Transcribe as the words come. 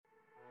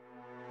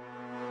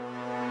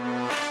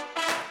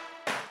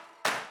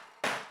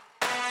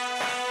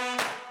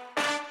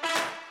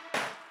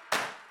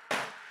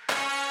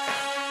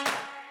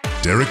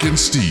Derek and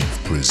Steve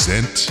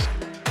present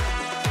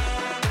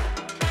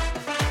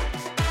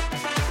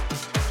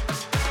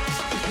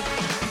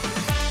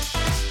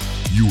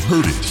You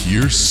Heard It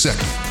Here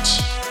Second.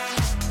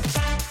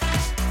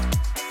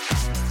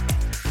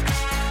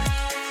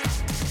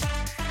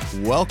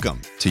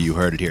 Welcome to You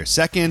Heard It Here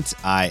Second.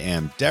 I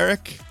am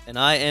Derek. And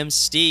I am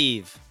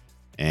Steve.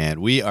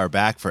 And we are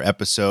back for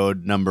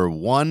episode number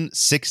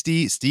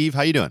 160. Steve,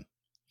 how you doing?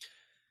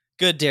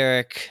 Good,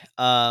 Derek.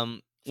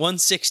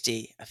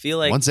 160. I feel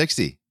like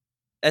 160.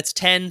 that's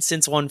 10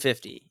 since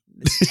 150.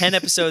 It's 10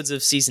 episodes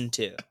of season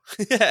 2.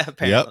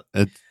 Apparently.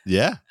 Yep.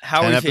 Yeah.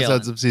 How 10 are we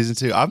episodes feeling? of season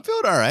 2. I'm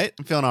feeling all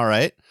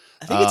right.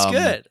 I think it's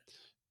good.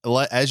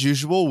 As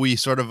usual, we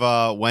sort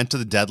of went to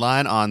the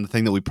deadline on the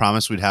thing that we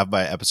promised we'd have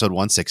by episode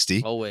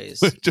 160,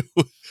 Always.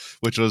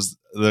 which was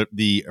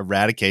the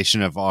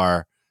eradication of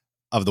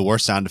the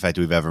worst sound effect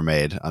we've ever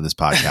made on this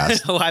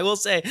podcast. I will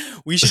say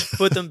we should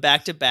put them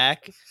back to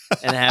back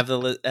and have the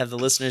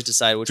listeners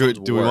decide which one's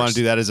Do we worse. want to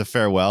do that as a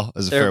farewell?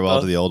 They're To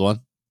both- the old one?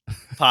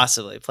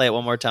 Possibly. Play it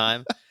one more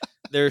time.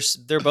 They're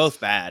both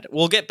bad.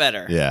 We'll get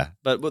better. Yeah.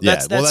 But Yeah,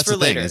 that's well, that's for the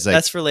thing. later. It's like-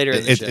 That's for later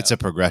in the show. It's a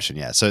progression,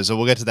 yeah. So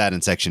we'll get to that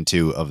in section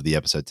 2 of the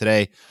episode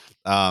today.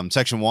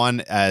 Section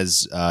 1,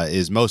 as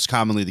is most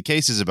commonly the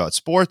case, is about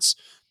sports.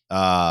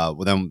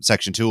 Then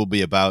section 2 will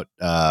be about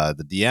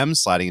the DMs,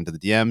 sliding into the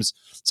DMs.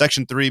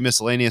 Section 3,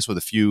 miscellaneous, with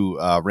a few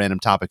random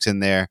topics in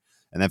there,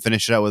 and then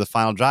finish it out with a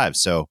final drive.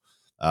 So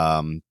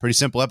pretty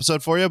simple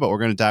episode for you, but we're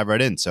going to dive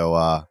right in.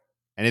 So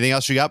anything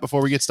else you got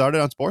before we get started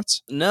on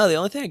sports? No, the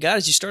only thing I got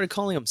is you started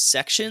calling them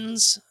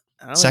sections.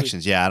 I don't think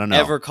Sections, yeah, I don't know.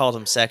 we've ever called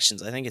them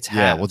sections. I think it's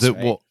Yeah, halves,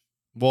 right?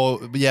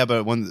 yeah,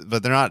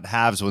 but they're not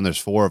halves when there's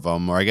 4 of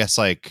them, or I guess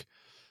like,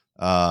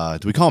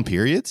 do we call them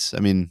periods?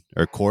 I mean,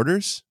 or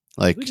quarters?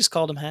 Like, We just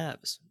called them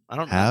halves. I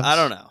don't know. Halves? I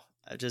don't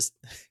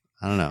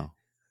know.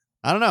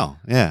 I don't know.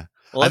 Yeah,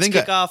 Well, let's think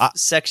kick I- off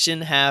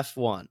section half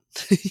 1.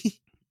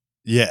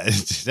 yeah,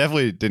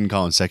 definitely didn't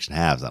call them section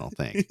halves. I don't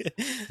think.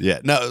 Yeah,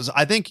 no,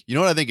 I think you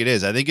know what I think it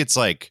is. I think it's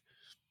like,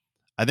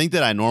 I think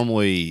that I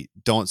normally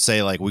don't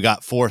say like we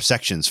got 4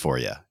 sections for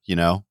you. You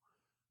know,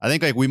 I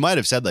think like we might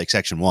have said like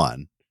section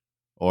 1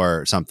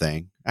 or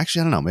something.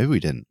 Actually, I don't know. Maybe we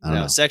didn't. I don't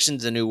No, know.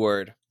 section's a new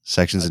word.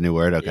 Section's a new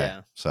word. Okay,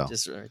 Yeah. so.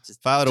 Just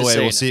File it just away. so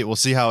We'll you see. We'll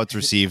see how it's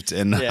received,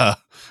 and Yeah.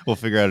 we'll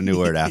figure out a new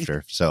word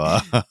after. So,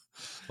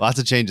 lots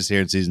of changes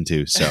here in season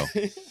 2. So,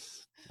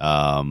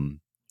 all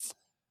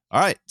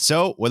right.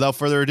 So, without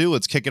further ado,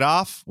 let's kick it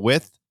off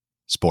with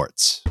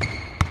sports.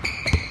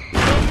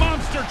 The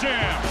Monster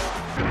Jam.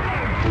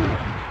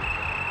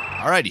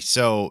 All righty.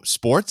 So,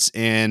 sports,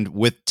 and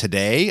with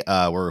today,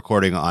 we're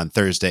recording on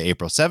Thursday,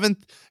 April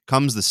 7th.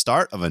 Comes the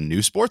start of a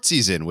new sports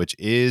season, which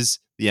is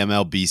the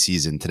MLB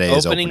season. Today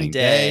is opening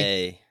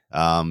day.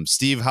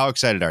 Steve, how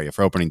excited are you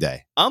for opening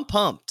day? I'm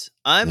pumped.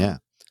 Yeah.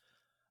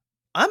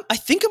 I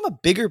think I'm a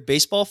bigger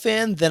baseball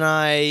fan than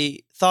I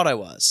thought I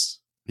was.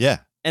 Yeah.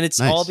 And it's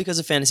Nice. all because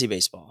of fantasy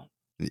baseball.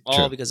 All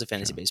True. because of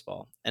fantasy True.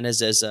 baseball. And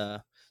as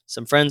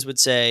some friends would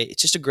say,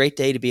 it's just a great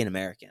day to be an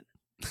American.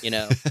 You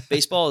know,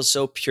 baseball is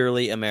so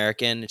purely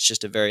American. It's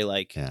just a very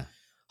like Yeah.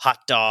 hot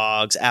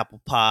dogs,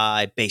 apple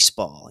pie,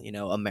 baseball,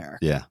 America.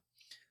 Yeah.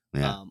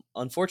 Yeah.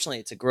 Unfortunately,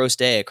 it's a gross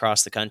day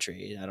across the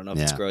country. I don't know if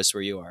it's Yeah. gross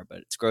where you are, but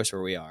it's gross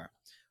where we are.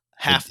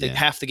 Half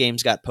yeah. the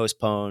games got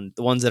postponed.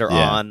 The ones that are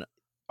Yeah. on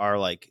are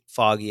like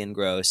foggy and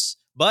gross.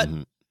 But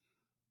Mhm.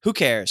 who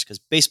cares? Because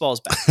baseball is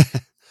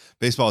back.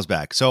 Baseball is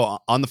back. So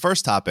on the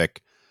first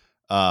topic,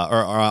 or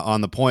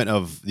on the point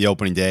of the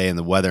opening day and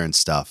the weather and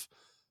stuff,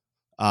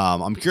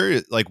 I'm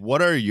curious. Like,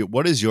 what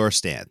is your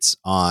stance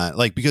on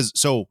because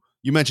so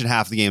you mentioned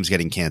half the games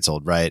getting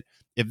canceled, right?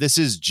 If this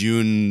is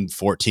June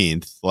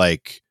 14th,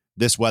 like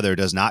this weather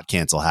does not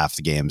cancel half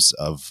the games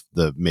of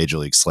the Major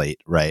League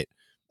slate, right?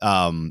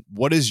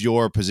 What is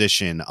your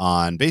position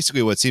on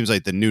basically what seems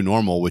like the new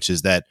normal, which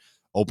is that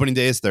opening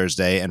day is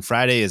Thursday and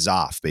Friday is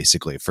off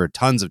basically for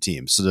tons of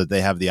teams so that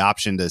they have the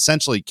option to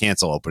essentially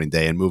cancel opening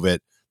day and move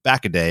it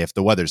back a day if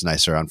the weather's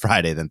nicer on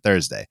Friday than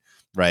Thursday,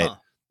 right?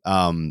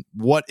 Huh.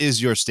 What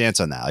is your stance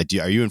on that? Like,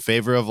 are you in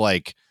favor of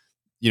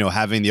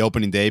having the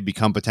opening day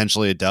become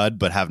potentially a dud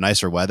but have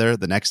nicer weather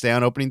the next day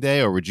on opening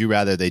day, or would you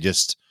rather they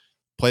just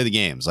play the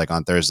games like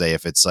on Thursday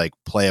if it's like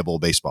playable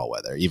baseball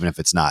weather, even if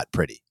it's not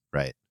pretty,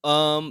 right?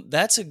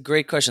 That's a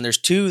great question. There's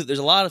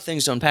a lot of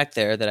things to unpack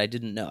there that I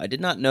didn't know. I did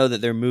not know that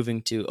they're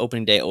moving to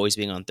opening day always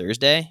being on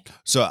Thursday.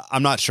 So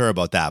I'm not sure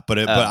about that, but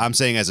I'm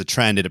saying as a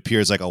trend, it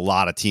appears like a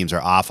lot of teams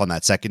are off on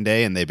that second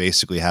day, and they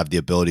basically have the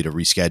ability to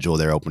reschedule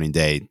their opening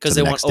day Because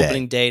they want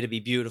opening day to be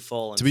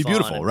beautiful and to be fun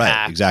beautiful, and right?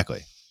 packed.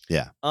 Exactly.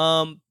 Yeah.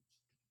 I'm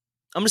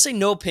gonna say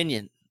no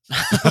opinion. I'm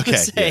Okay, gonna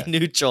say yeah.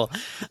 neutral.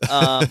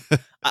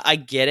 I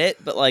get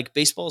it, but like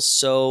baseball is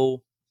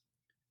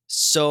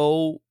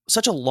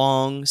such a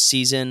long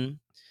season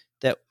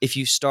that if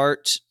you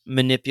start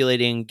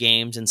manipulating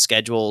games and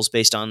schedules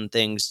based on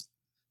things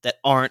that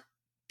aren't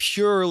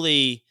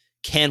purely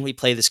can we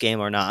play this game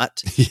or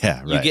not, Yeah.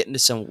 Right. you get into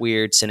some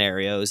weird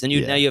scenarios. Then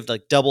Yeah. now you have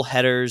like double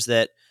headers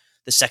that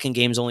the second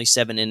game's only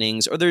 7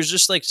 innings, or there's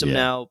just like some Yeah.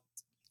 now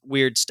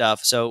weird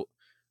stuff. So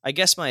I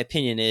guess my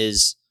opinion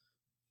is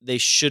they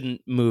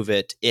shouldn't move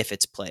it if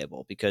it's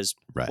playable, because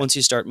Right. once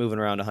you start moving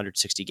around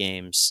 160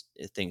 games,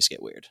 things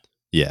get weird.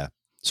 Yeah.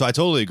 So I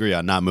totally agree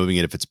on not moving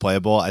it if it's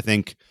playable. I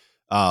think,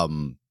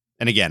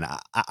 and again,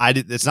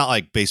 it's not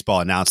like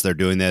baseball announced they're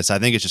doing this. I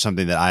think it's just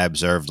something that I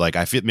observed. Like,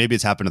 I feel maybe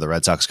it's happened to the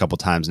Red Sox a couple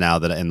times now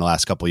that in the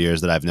last couple of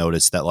years that I've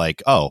noticed that,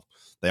 like, oh,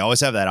 they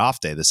always have that off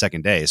day, the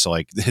second day. So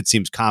like, it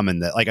seems common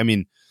that, like, I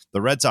mean,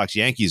 the Red Sox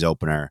Yankees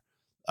opener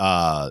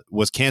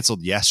was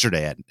canceled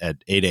yesterday at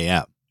 8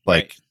 a.m.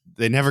 Like, Right.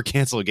 they never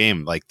cancel a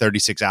game like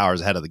 36 hours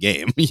ahead of the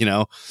game, you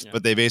know, Yeah.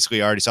 but they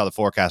basically already saw the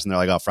forecast and they're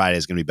like, oh, Friday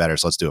is going to be better.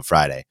 So let's do it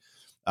Friday.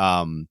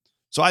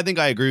 So I think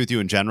I agree with you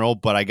in general,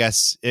 but I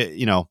guess,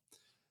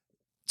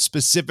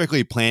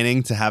 specifically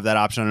planning to have that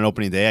option on an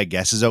opening day, I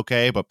guess is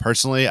okay. But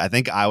personally, I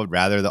think I would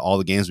rather that all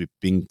the games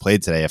being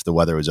played today if the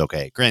weather was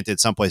okay. Granted,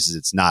 some places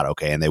it's not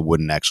okay and they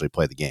wouldn't actually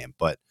play the game.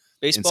 But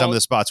Baseball, in some of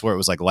the spots where it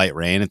was like light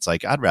rain, it's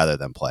like, I'd rather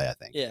them play, I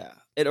think. yeah,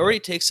 it already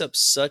takes up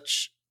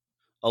such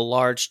a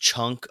large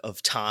chunk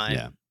of time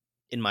Yeah.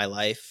 in my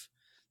life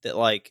that,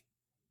 like,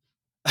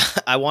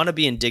 I want to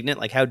be indignant.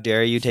 Like, how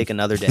dare you take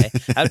another day?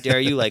 How dare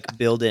you, like,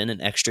 build in an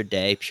extra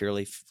day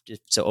purely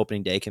so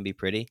opening day can be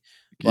pretty?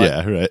 But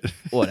Yeah, right.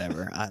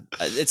 whatever.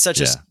 It's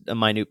such a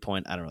minute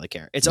point. I don't really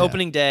care. It's Yeah.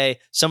 opening day.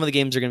 Some of the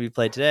games are going to be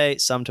played today,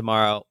 some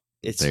tomorrow.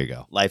 There you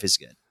go. Life is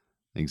good.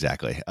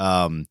 Exactly.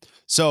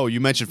 So you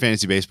mentioned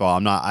fantasy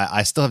baseball.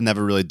 I still have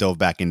never really dove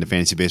back into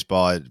fantasy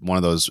baseball. It's one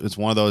of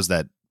those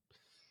that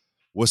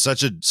was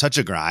such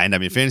a grind. I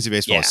mean, fantasy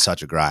baseball Yeah. is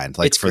such a grind,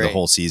 like, It's for the great.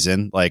 whole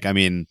season. Like, I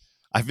mean,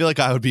 I feel like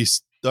I would be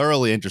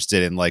thoroughly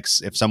interested in, like,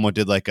 if someone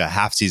did like a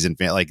half season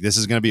like, this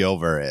is going to be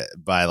over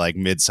by like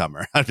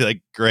midsummer. I'd be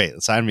like,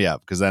 great, sign me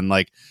up. Cause then,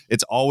 like,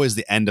 it's always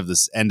the end of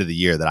the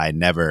year that I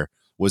never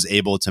was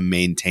able to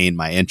maintain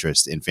my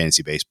interest in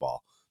fantasy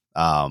baseball.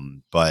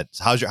 But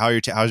how's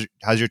your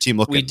team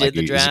looking? We did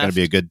the Is it going to draft.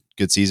 be a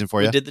good season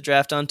for you? We did the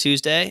draft on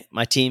Tuesday.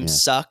 My team Yeah.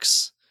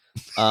 sucks.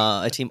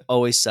 A team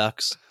always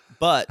sucks.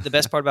 But the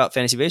best part about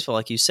fantasy baseball,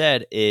 like you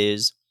said,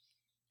 is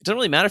it doesn't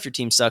really matter if your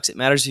team sucks. It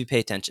matters if you pay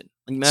attention.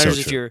 It matters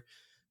if true. you're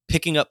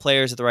picking up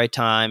players at the right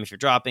time, if you're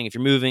dropping, if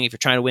you're moving, if you're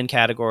trying to win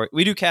category.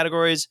 We do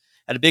categories.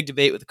 Had a big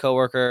debate with a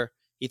coworker.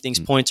 He thinks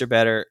points are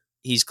better.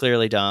 He's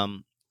clearly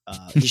dumb.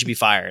 He should be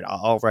fired.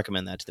 I'll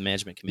recommend that to the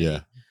management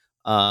committee.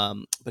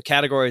 But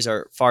categories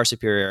are far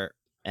superior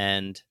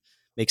and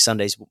make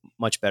Sundays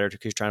much better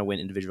because you're trying to win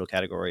individual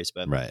categories.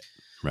 But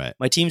Right.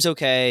 my team's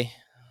okay.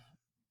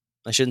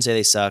 I shouldn't say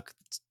they suck.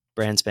 It's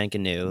brand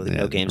spanking new. Yeah,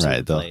 No games have right,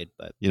 been though. played,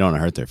 but You don't want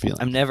to hurt their feelings.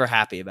 I'm never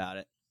happy about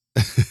it.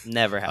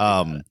 Never happy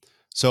about it.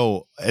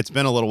 So it's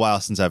been a little while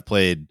since I've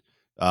played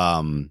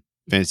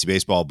fantasy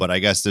baseball, but I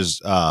guess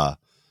there's I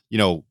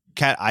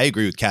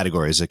agree with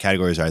categories. The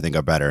categories I think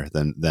are better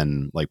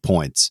than like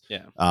points.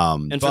 Yeah.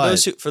 And And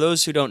for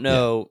those who don't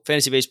know,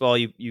 fantasy baseball,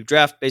 you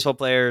draft baseball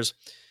players,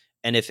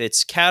 and if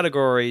it's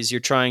categories, you're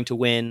trying to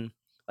win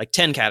like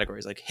 10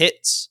 categories, like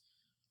hits,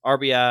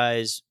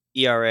 RBIs,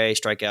 ERA,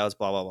 strikeouts,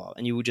 blah blah blah.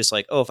 And you would just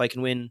like, oh, if I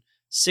can win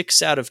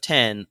 6 out of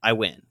 10, I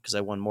win because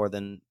I won more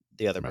than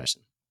the other Right.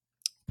 person.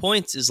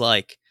 Points is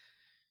like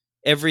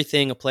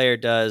everything a player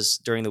does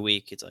during the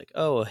week. It's like,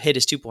 oh, a hit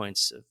is 2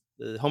 points,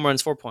 the home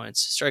run's 4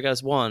 points,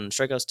 strikeouts 1,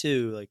 strikeouts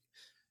 2, like.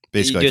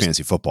 basically you like just-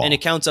 fantasy football. And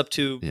it counts up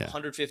to Yeah.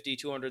 150,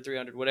 200,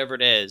 300, whatever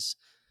it is.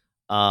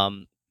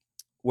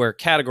 Where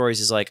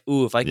categories is like,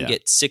 ooh, if I can Yeah.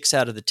 get 6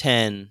 out of the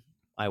 10,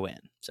 I win.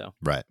 So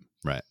Right.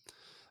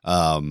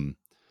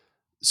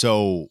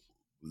 So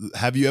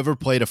have you ever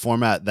played a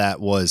format that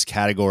was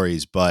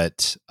categories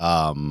but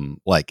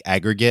like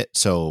aggregate?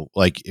 So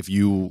like if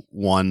you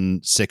won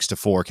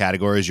 6-4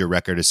 categories, your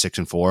record is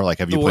 6-4. Like,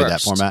 have you The played that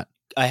worst. format?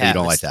 I have.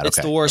 don't like It's- that. It's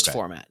Okay. the worst Okay.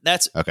 format.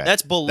 That's Okay.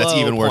 that's below. That's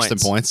even worse than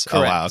points?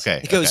 Oh, wow. Correct.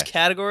 Okay. It goes Okay.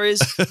 categories,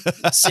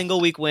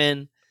 single week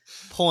win,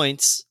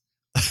 points,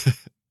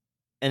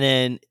 and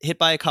then hit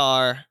by a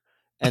car,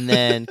 and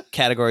then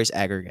categories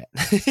aggregate.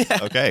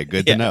 Okay,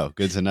 good Yeah. to know.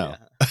 Good to know.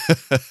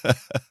 Yeah.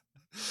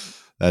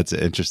 That's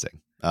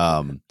interesting.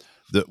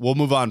 We'll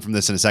move on from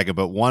this in a second,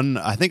 but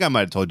I think I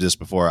might have told you this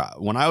before.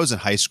 When I was in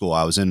high school,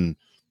 I was in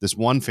this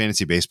one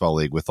fantasy baseball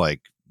league with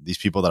like these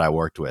people that I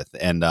worked with,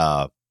 and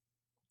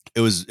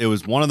it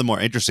was one of the more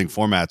interesting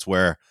formats.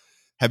 Where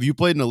have you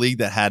played in a league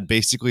that had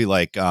basically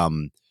like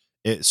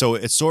so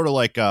it's sort of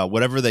like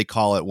whatever they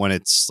call it when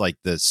it's like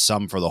the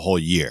sum for the whole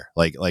year,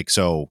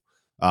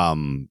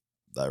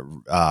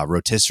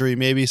 rotisserie,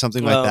 maybe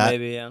something like that.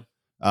 Maybe, yeah.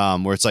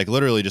 Where it's like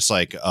literally just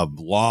like a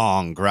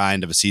long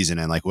grind of a season,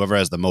 and like whoever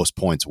has the most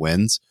points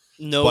wins.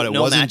 No, But it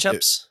no wasn't-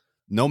 matchups.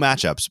 No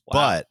matchups,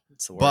 Wow.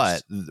 It's the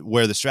worst.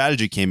 where the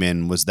strategy came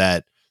in was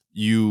that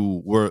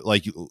you were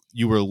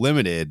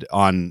limited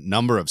on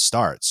number of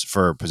starts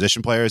for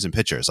position players and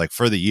pitchers, like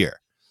for the year.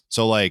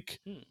 So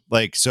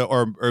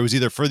or it was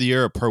either for the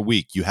year or per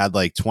week. You had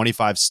like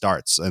 25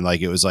 starts, and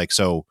like it was like,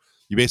 so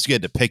you basically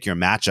had to pick your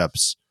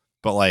matchups,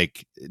 but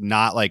like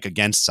not like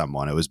against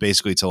someone. It was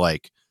basically to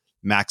like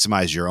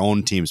maximize your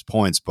own team's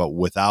points, but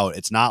without,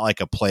 it's not like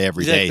a play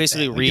every Is that day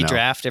basically thing, like,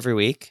 redraft every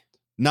week?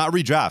 not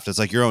redraft. It's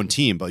like your own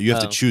team, but you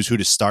have to Oh. choose who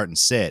to start and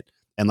sit.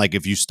 And like,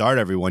 if you start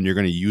everyone, you're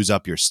going to use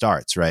up your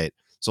starts, right?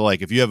 So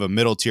like, if you have a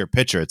middle tier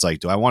pitcher, it's like,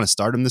 do I want to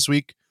start him this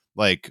week?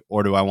 Like,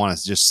 or do I want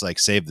to just like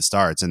save the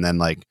starts? And then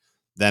like,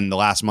 then the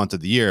last month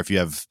of the year, if you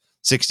have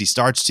 60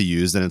 starts to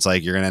use, then it's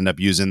like, you're going to end up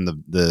using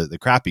the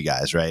crappy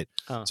guys. Right.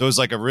 Oh. So it was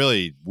like a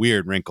really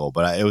weird wrinkle,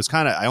 but it was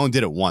kind of, I only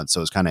did it once. So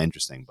it was kind of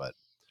interesting, but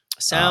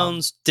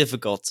sounds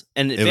difficult.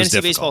 And it was fantasy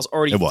difficult. baseball is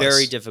already It was.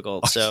 very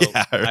difficult. So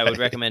Yeah, I would right.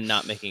 recommend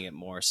not making it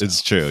more. So.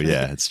 It's true.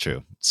 Yeah, it's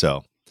true.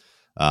 So,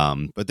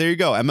 but there you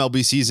go.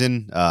 MLB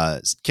season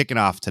is kicking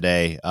off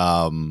today.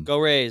 Go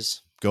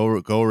Rays. Go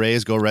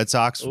Rays, go Red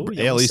Sox. Ooh,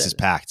 you AL almost East said is it.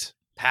 packed.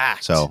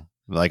 Packed. So,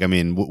 like, I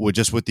mean,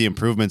 just with the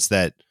improvements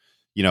that,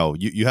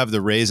 you have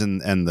the Rays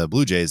and the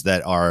Blue Jays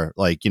that are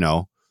like,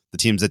 the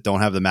teams that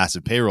don't have the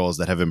massive payrolls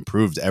that have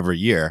improved every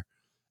year.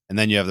 And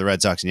then you have the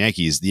Red Sox and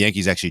Yankees. The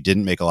Yankees actually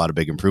didn't make a lot of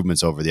big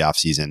improvements over the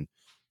offseason.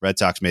 Red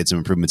Sox made some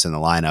improvements in the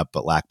lineup,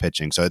 but lack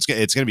pitching. So it's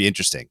going to be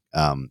interesting.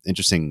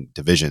 Interesting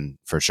division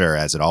for sure,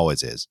 as it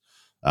always is.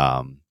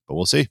 But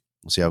we'll see.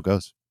 We'll see how it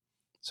goes.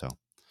 So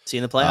see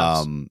you in the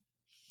playoffs.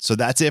 So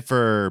that's it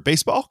for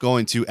baseball.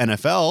 Going to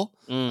NFL.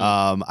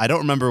 I don't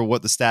remember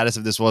what the status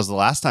of this was the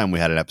last time we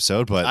had an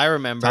episode, but I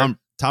remember.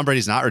 Tom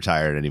Brady's not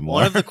retired anymore.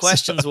 One of the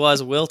questions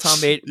was, will Tom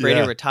Brady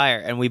Yeah.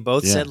 retire? And we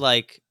both said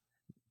like,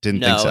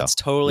 Didn't no, think so. it's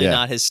totally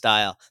not his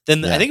style.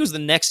 Then I think it was the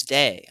next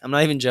day. I'm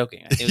not even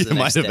joking. I think it was the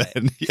next might have day.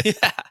 been.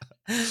 Yeah.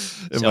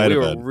 It So might we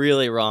have were been.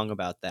 really wrong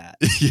about that.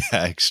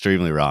 Yeah,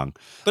 extremely wrong.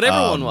 But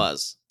everyone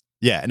was.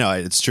 Yeah, no,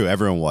 it's true.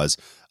 Everyone was.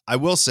 I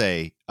will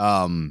say,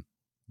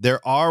 there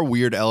are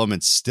weird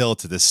elements still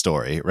to this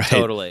story, right?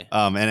 Totally.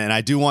 And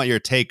I do want your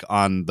take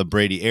on the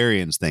Brady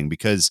Arians thing,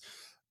 because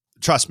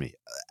trust me,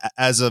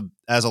 as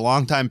a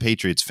longtime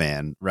Patriots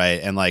fan,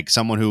 right, and like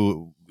someone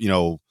who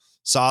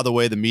saw the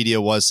way the media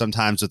was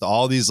sometimes with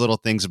all these little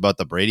things about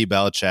the Brady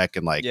Belichick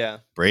and like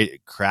Brady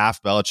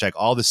Kraft Belichick,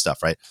 all this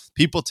stuff, right?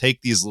 People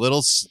take these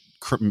little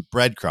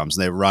breadcrumbs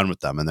and they run with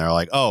them, and they're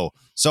like, oh,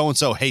 so and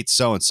so hates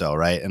so and so,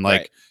 right? And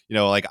like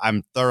like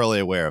I'm thoroughly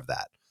aware of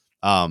that.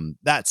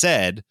 That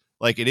said,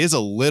 like it is a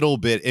little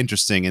bit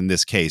interesting in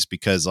this case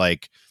because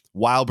like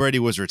while Brady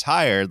was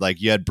retired,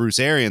 like you had Bruce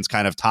Arians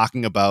kind of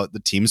talking about the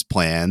team's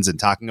plans and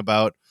talking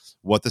about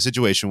what the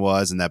situation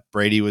was, and that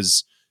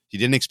he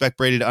didn't expect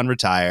Brady to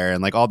unretire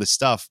and like all this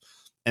stuff.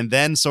 And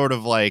then sort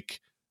of like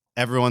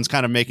everyone's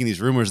kind of making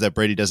these rumors that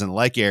Brady doesn't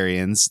like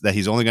Arians, that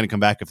he's only going to come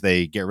back if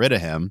they get rid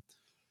of him.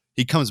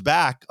 He comes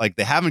back, like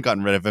they haven't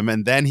gotten rid of him,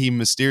 and then he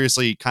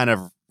mysteriously kind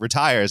of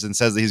retires and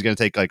says that he's going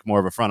to take like more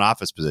of a front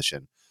office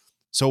position.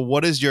 So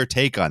what is your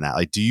take on that?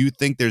 Like, do you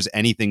think there's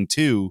anything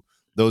to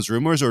those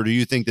rumors, or do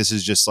you think this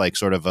is just like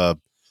sort of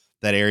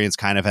that Arians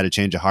kind of had a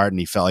change of heart and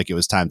he felt like it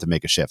was time to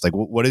make a shift? Like,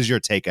 what is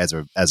your take as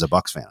a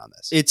Bucks fan on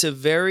this? It's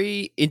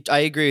I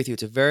agree with you.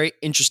 It's a very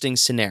interesting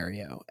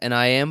scenario, and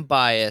I am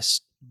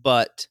biased,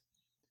 but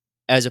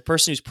as a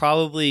person who's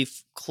probably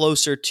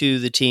closer to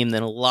the team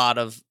than a lot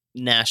of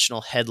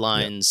national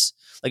headlines,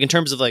 like in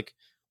terms of like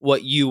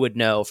what you would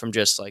know from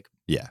just like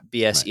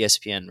BS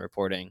ESPN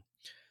reporting.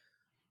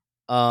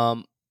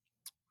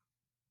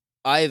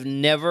 I've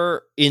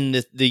never in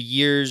the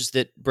years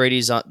that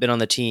Brady's been on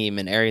the team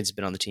and Arians has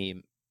been on the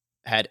team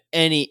had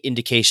any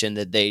indication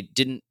that they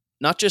didn't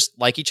not just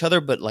like each other,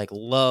 but like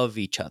love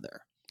each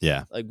other.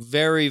 Yeah. Like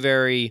very,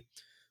 very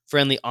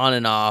friendly on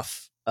and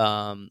off.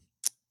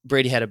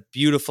 Brady had a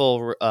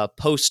beautiful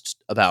post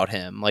about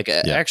him, like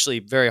actually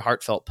very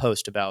heartfelt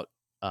post about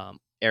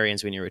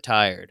Arians when he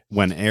retired.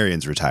 When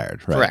Arians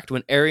retired, right? Correct.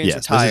 When Arians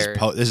retired.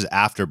 This is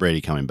after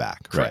Brady coming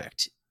back. Correct.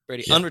 Right?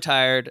 Brady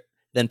unretired,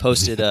 then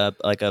posted a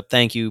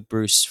thank you,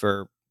 Bruce,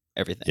 for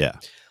everything. Yeah.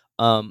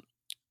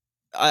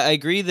 I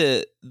agree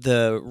that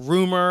the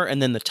rumor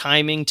and then the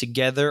timing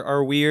together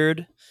are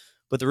weird,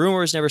 but the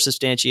rumor is never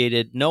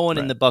substantiated. No one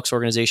in the Bucks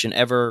organization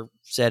ever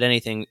said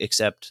anything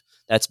except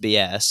that's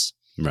BS.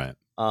 Right.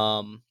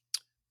 And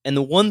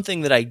the one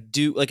thing that I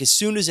do, like as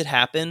soon as it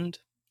happened,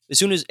 as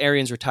soon as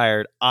Arians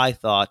retired, I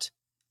thought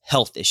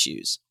health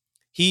issues.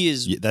 He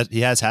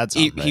has had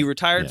some. He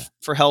retired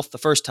for health the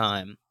first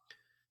time.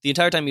 The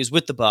entire time he was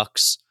with the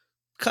Bucks,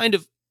 kind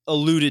of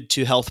alluded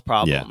to health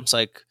problems,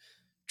 like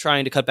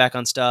trying to cut back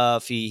on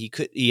stuff. He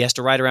has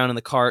to ride around in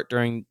the cart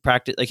during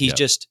practice. Like he's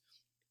just,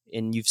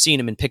 and you've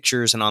seen him in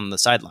pictures and on the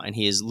sideline.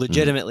 He is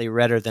legitimately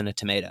redder than a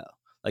tomato.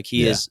 Like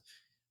he is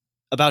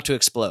about to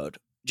explode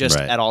just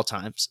at all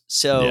times.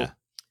 So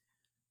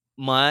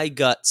my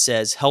gut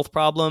says health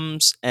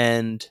problems,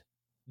 and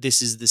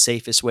this is the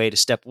safest way to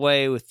step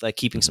away with like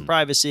keeping some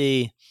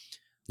privacy.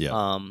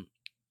 Yeah.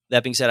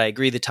 That being said, I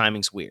agree the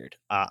timing's weird.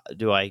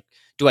 Do I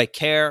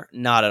care?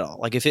 Not at all.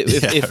 Like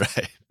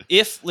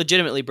if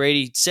legitimately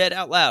Brady said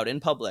out loud in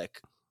public,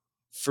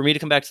 for me to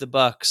come back to the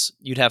Bucks,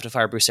 you'd have to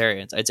fire Bruce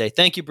Arians. I'd say,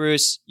 thank you,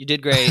 Bruce. You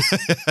did great.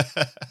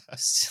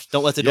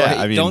 Don't let the door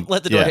don't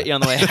let the door hit you on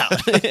the way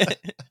out.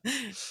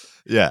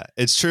 Yeah,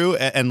 it's true.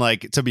 And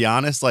like, to be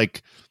honest,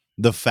 like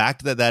the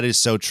fact that is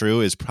so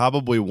true is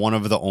probably one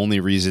of the only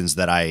reasons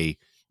that I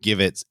give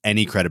it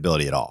any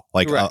credibility at all,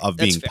 like of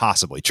being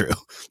possibly true,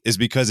 is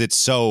because it's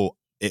so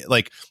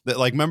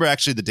remember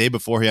actually the day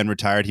before he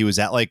unretired, he was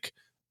at like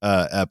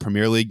a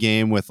Premier League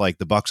game with like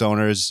the Bucks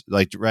owners,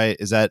 like, right?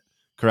 Is that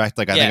correct?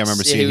 Like, I think I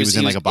remember seeing he was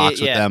in like a box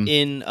with them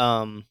in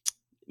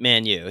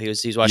Man U. He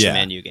was watching a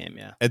Man U game.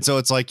 Yeah. And so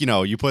it's like,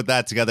 you put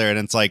that together and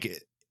it's like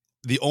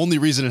the only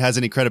reason it has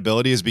any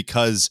credibility is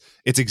because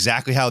it's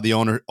exactly how the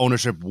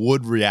ownership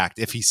would react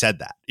if he said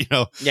that,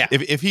 Yeah.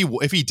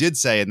 If he did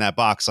say in that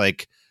box,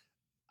 like,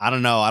 I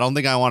don't know, I don't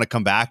think I want to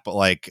come back, but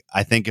like,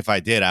 I think if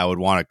I did, I would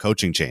want a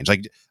coaching change.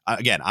 Like,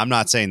 again, I'm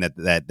not saying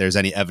that there's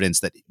any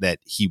evidence that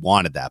he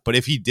wanted that, but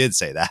if he did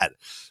say that,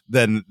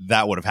 then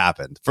that would have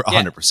happened for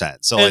 100%.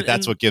 So like,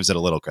 that's what gives it a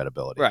little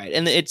credibility. Right.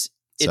 And it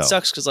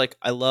sucks because like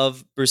I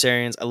love Bruce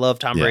Arians, I love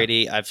Tom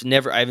Brady. I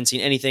haven't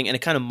seen anything, and it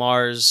kind of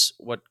mars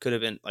what could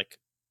have been like,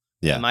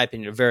 in my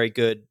opinion, a very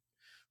good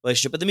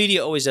relationship. But the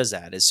media always does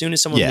that. As soon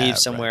as someone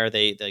leaves somewhere,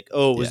 they like,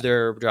 oh, was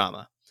there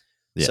drama?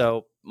 Yeah.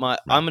 So I'm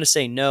going to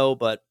say no,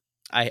 but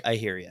I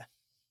hear you.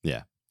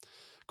 Yeah.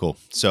 Cool.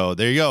 So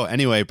there you go.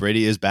 Anyway,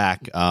 Brady is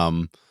back.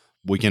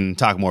 We can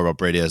talk more about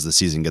Brady as the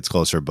season gets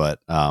closer, but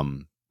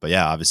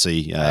yeah,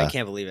 obviously, I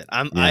can't believe it.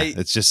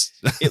 It's just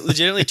it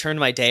legitimately turned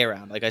my day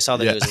around. Like I saw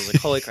the news, I was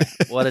like, "Holy crap,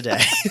 what a day!"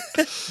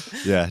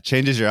 Yeah,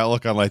 changes your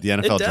outlook on like the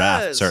NFL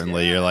draft.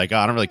 Certainly, you're like, "Oh,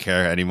 I don't really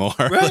care anymore."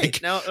 Right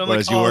like, now,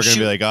 whereas you were going to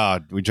be like, "Oh,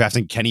 we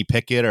drafting Kenny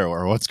Pickett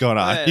or what's going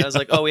on?" Right. I was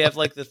like, "Oh, we have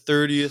like the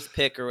 30th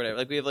pick or whatever.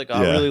 Like we have like a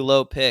really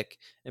low pick."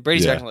 And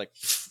Brady's back, like,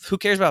 "Who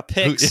cares about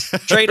picks?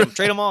 Trade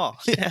them all."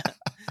 Yeah,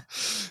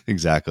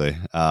 exactly.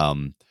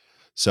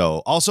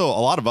 So also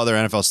a lot of other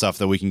NFL stuff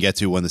that we can get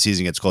to when the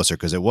season gets closer,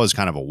 because it was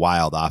kind of a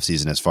wild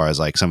offseason as far as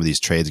like some of these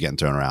trades getting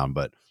thrown around,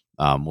 but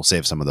we'll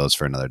save some of those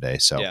for another day.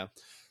 So,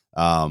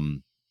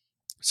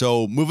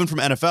 so moving from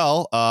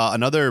NFL,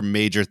 another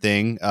major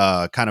thing,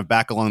 kind of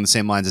back along the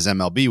same lines as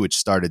MLB, which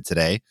started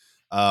today,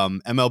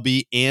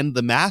 MLB and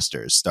the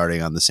Masters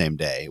starting on the same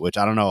day, which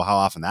I don't know how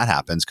often that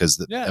happens because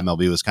the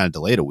MLB was kind of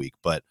delayed a week,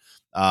 but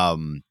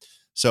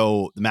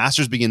so the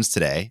Masters begins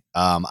today.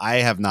 I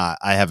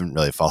haven't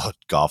really followed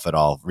golf at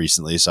all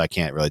recently, so I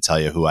can't really tell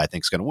you who I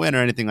think is going to win or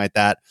anything like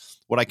that.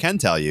 What I can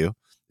tell you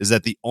is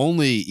that the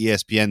only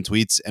ESPN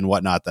tweets and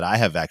whatnot that I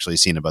have actually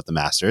seen about the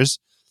Masters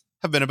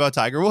have been about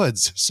Tiger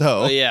Woods.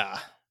 So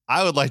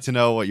I would like to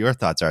know what your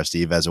thoughts are,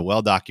 Steve, as a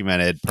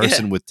well-documented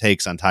person with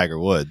takes on Tiger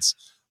Woods.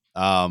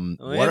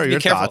 What are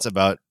your thoughts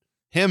about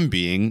him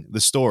being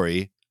the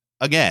story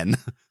again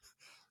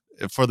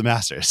for the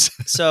Masters?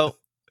 So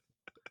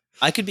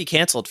I could be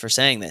canceled for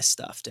saying this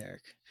stuff,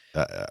 Derek.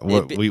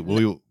 We're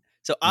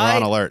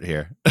on alert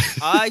here.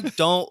 I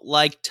don't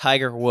like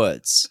Tiger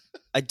Woods.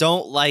 I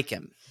don't like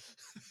him.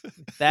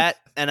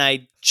 And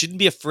I shouldn't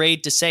be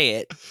afraid to say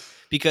it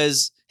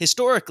because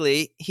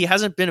historically he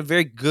hasn't been a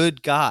very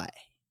good guy,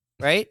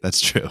 right?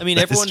 That's true. I mean,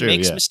 everyone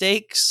makes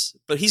mistakes,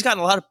 but he's gotten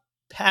a lot of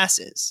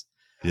passes.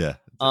 Yeah.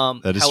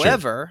 That is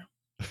however,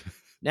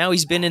 now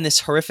he's been in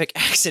this horrific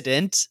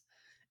accident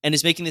and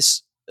is making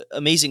this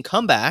amazing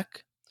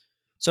comeback.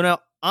 So now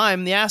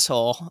I'm the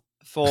asshole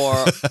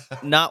for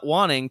not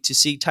wanting to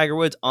see Tiger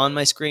Woods on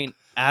my screen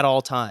at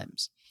all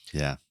times.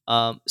 Yeah.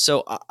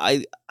 So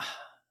I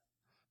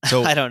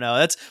don't know.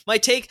 That's my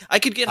take. I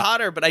could get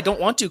hotter, but I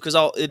don't want to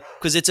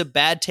because it's a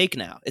bad take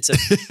now.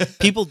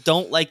 People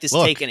don't like this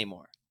take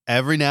anymore.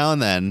 Every now and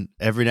then,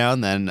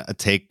 a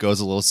take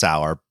goes a little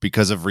sour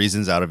because of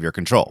reasons out of your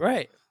control.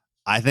 Right.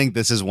 I think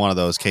this is one of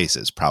those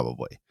cases,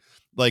 probably.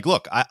 Like,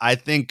 look, I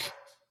think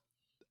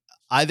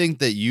that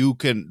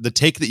the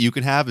take that you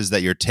can have is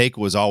that your take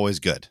was always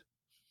good,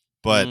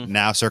 but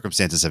now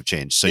circumstances have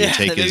changed. So your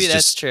take is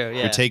just true.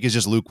 Yeah. Your take is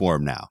just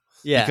lukewarm now.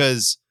 Yeah.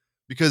 Because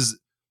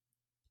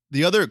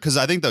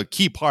I think the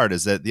key part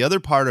is that the other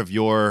part of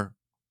your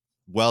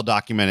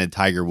well-documented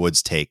Tiger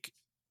Woods take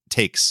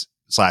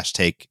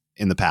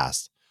in the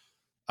past,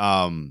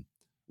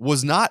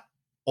 was not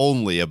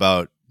only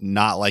about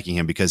not liking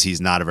him because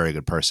he's not a very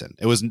good person.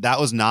 That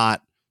was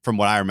not, from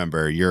what I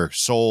remember, your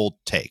sole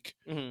take,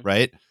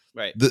 right?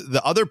 Right.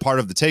 The other part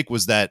of the take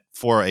was that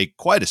for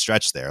quite a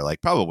stretch there,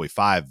 like probably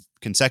 5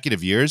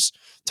 consecutive years,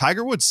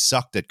 Tiger Woods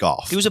sucked at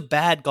golf. He was a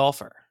bad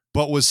golfer,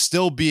 but was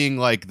still being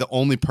like the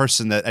only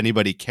person that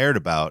anybody cared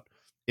about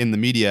in the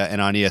media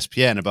and on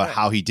ESPN about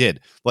how he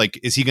did. Like,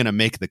 is he going to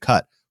make the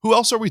cut? Who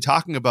else are we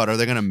talking about? Are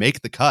they going to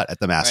make the cut at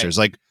the Masters?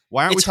 Like,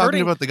 why aren't we talking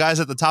about the guys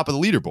at the top of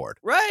the leaderboard?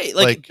 Right.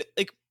 Like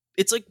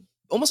it's like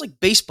almost like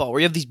baseball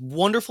where you have these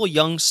wonderful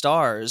young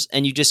stars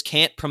and you just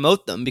can't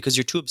promote them because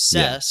you're too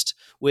obsessed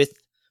with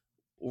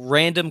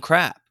random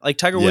crap. Like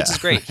Tiger Woods is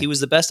great. He was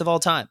the best of all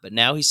time, but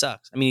now he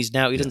sucks. I mean, he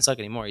doesn't suck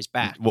anymore. He's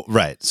back. Well,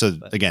 right. So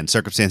again,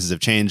 circumstances have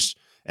changed,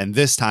 and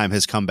this time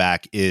his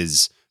comeback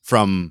is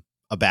from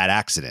a bad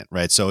accident,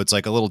 right? So it's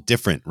like a little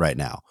different right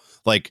now.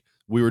 Like,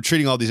 we were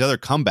treating all these other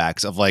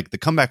comebacks of like the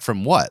comeback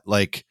from what?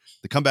 Like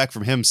the comeback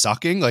from him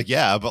sucking? Like,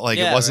 but like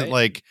it wasn't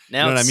like,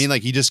 now, you know what I mean?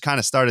 Like, he just kind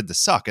of started to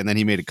suck and then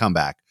he made a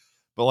comeback.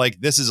 But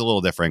like, this is a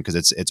little different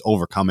because it's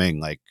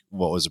overcoming like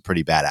what was a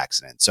pretty bad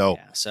accident. So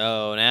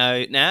so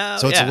now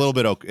so it's a little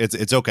bit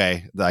it's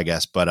okay, I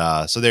guess.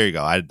 But so there you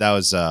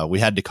go. We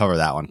had to cover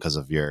that one because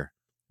of your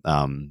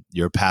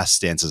your past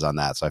stances on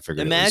that. So I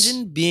figured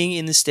Imagine being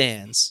in the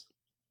stands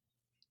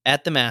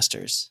at the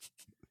Masters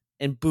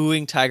and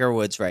booing Tiger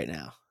Woods right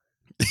now.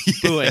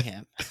 Booing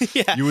him.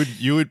 Yeah.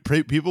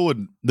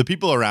 the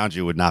people around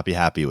you would not be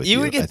happy with you. You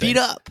would get beat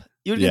up.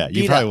 You would get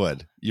beat you probably up.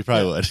 would. You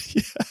probably would.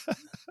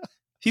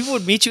 People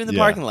would meet you in the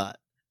parking lot.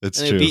 It's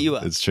and true. They beat you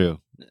up. It's true.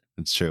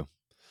 It's true.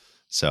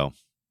 So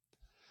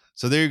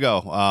there you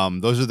go.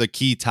 Those are the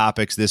key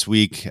topics this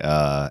week.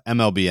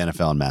 MLB,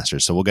 NFL, and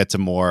Masters. So we'll get to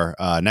more.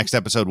 Next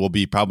episode, we'll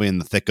be probably in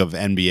the thick of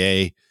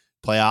NBA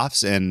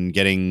playoffs and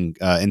getting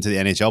into the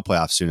NHL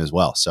playoffs soon as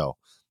well. So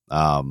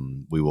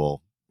we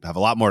will have a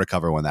lot more to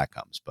cover when that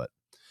comes. But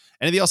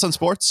anything else on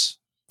sports?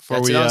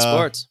 That's it on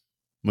sports.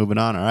 Moving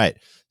on. All right.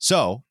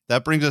 So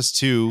that brings us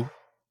to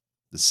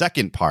the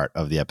second part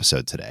of the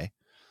episode today,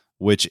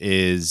 which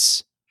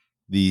is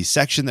the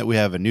section that we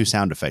have a new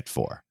sound effect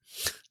for.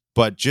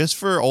 But just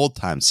for old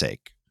time's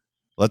sake,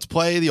 let's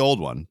play the old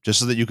one just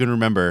so that you can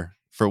remember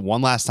for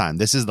one last time.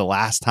 This is the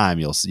last time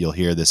you'll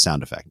hear this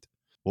sound effect.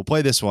 We'll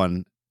play this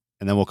one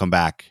and then we'll come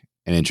back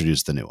and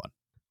introduce the new one.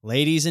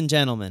 Ladies and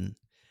gentlemen,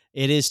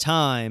 it is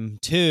time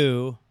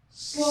to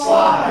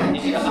Slide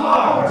into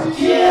our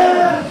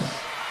DMs.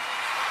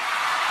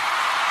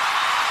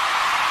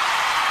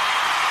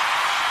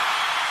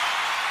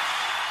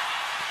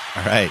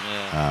 All right.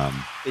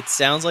 Yeah. It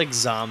sounds like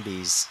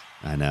zombies.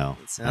 I know.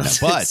 It sounds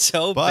But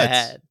so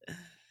bad.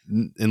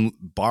 In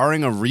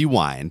barring a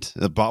rewind,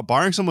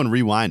 barring someone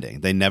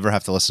rewinding, they never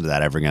have to listen to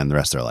that ever again the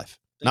rest of their life.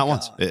 Not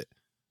once. It's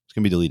going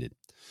to be deleted.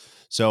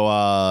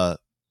 So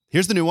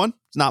here's the new one.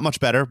 It's not much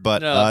better,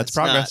 but it's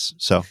progress.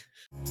 So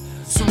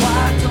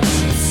why don't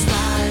you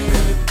slide in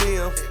the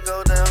DM? It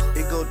go down.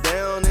 It go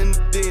down in the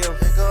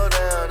DM. It go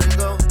down. It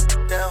go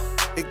down.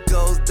 It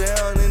goes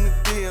down in the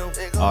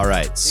DM. All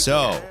right.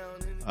 So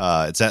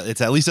it's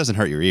at least doesn't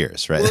hurt your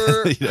ears, right?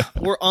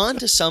 We're on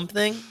to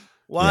something.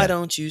 Why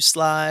don't you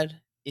slide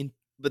in?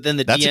 But then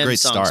That's DM a great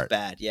song's start.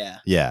 bad. Yeah.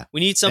 Yeah.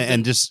 We need something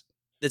and just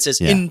that says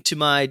into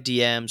my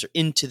DMs or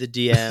into the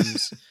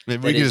DMs.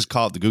 Maybe we can just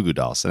call it the Goo Goo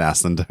Dolls and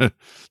ask them to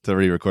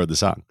re-record the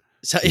song.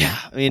 So yeah,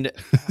 I mean,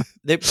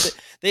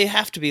 they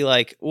have to be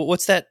like,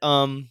 what's that?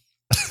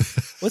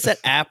 What's that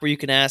app where you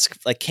can ask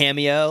like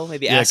Cameo?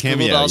 Maybe ask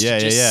Cameo. Google Dolls to Yeah,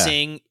 just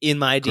sing in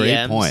my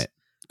DMs.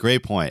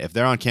 Great point. If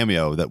they're on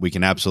Cameo, that we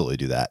can absolutely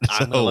do that.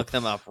 I'm gonna look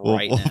them up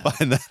right now.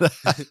 Find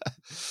that.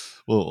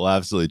 we'll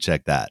absolutely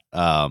check that.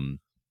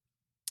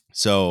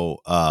 So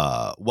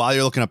while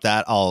you're looking up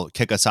that, I'll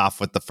kick us off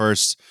with the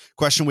first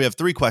question. We have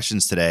 3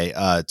 questions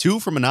today,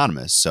 2 from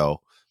Anonymous. So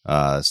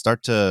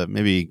start to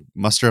maybe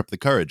muster up the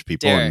courage,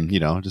 people, Derek,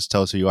 and just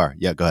tell us who you are.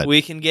 Yeah, go ahead.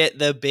 We can get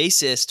the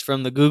bassist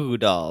from the Goo Goo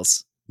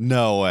Dolls.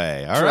 No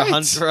way. All for right.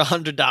 for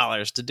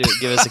 $100 to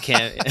give us a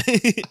cameo.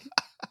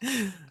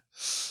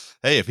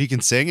 Hey, if he can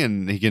sing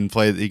and he can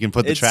play, he can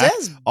put the track.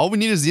 All we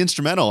need is the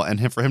instrumental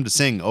and for him to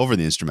sing over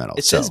the instrumental.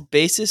 It says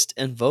bassist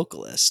and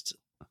vocalist.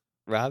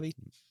 Robbie,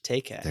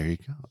 take it.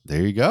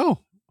 There you go.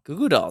 Goo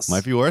Goo Dolls.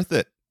 Might be worth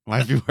it.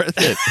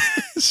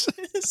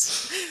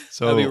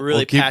 So that'd be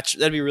really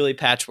that'd be really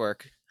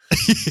patchwork.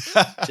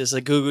 Yeah. Just a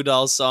Goo Goo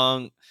Dolls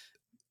song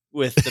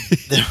with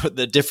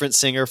the different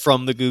singer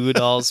from the Goo Goo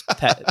Dolls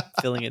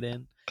filling it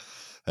in.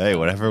 Hey,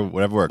 whatever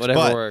works.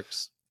 Whatever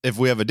works. If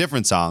we have a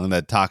different song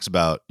that talks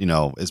about,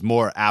 is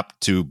more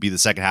apt to be the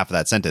second half of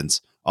that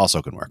sentence,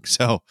 also can work.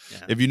 So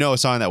if you know a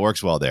song that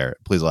works well there,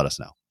 please let us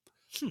know.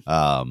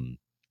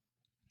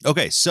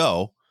 Okay,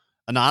 so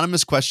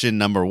anonymous question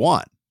number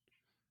 1.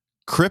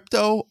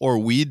 Crypto or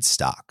weed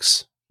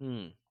stocks?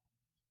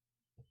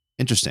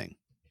 Interesting.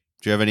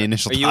 Do you have any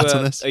initial thoughts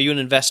on this? Are you an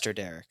investor,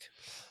 Derek?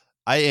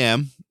 I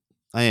am.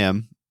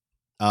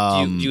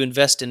 Do you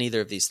invest in either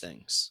of these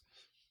things?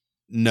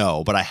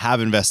 No, but I have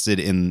invested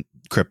in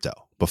crypto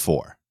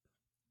before,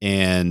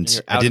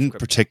 and I didn't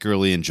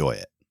particularly enjoy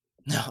it.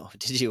 No,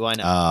 did you? Why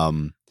not?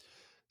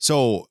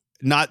 So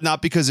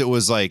not because it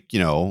was like,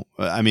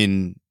 I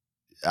mean,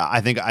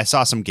 I think I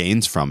saw some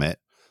gains from it,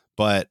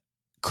 but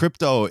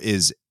crypto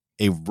is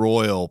a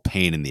royal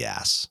pain in the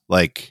ass,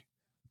 like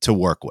to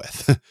work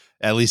with,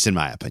 at least in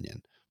my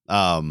opinion.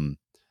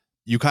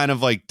 You kind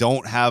of like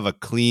don't have a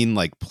clean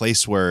like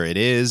place where it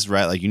is,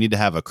 right? Like you need to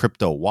have a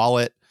crypto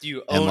wallet. Do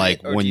you own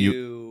it, or when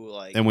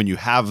you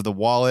have the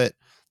wallet,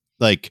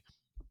 like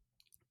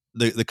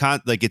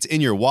like it's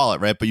in your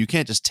wallet, right? But you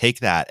can't just take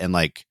that and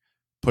like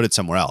put it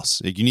somewhere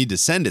else. Like you need to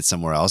send it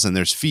somewhere else, and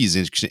there's fees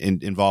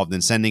involved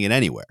in sending it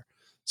anywhere.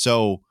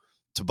 So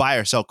to buy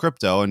or sell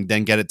crypto and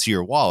then get it to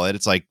your wallet,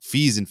 it's like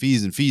fees and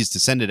fees and fees to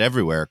send it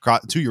everywhere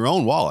to your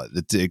own wallet.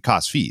 It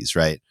costs fees,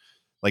 right?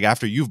 Like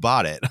after you've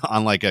bought it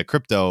on like a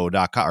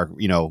crypto.com or,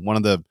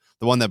 the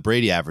one that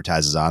Brady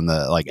advertises on,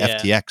 the like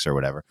FTX or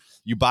whatever,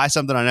 you buy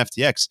something on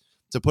FTX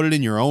to put it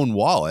in your own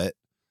wallet.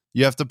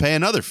 You have to pay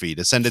another fee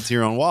to send it to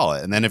your own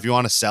wallet. And then if you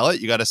want to sell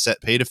it, you got to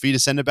pay the fee to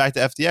send it back to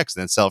FTX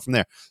and then sell it from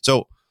there.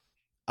 So,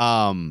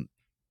 now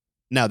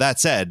that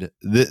said,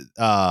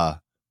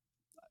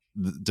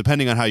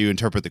 depending on how you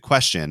interpret the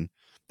question,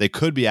 they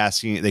could be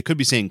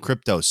saying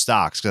crypto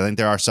stocks, because I think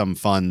there are some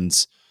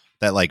funds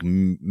that like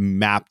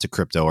map to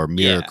crypto or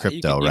mirror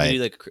crypto, you right? can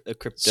do like a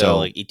crypto So,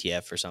 like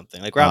ETF or something.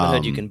 Like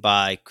Robinhood, you can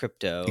buy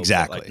crypto,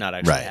 exactly, but like not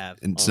actually right. have.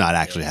 It's not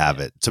actually have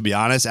it. To be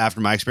honest,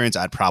 after my experience,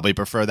 I'd probably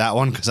prefer that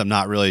one because I'm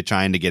not really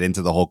trying to get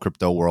into the whole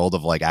crypto world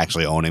of like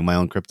actually owning my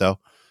own crypto.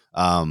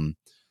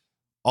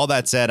 All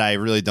that said, I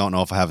really don't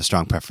know if I have a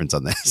strong preference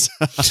on this.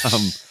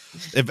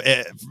 If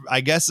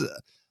I guess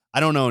I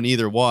don't know in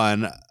either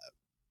one.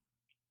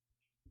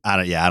 I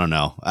don't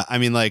know. I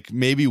mean, like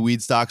maybe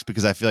weed stocks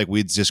because I feel like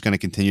weed's just going to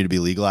continue to be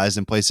legalized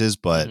in places,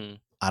 but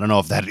I don't know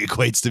if that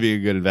equates to be a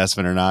good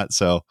investment or not.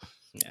 So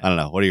I don't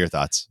know. What are your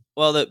thoughts?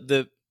 Well,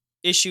 the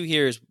issue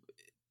here is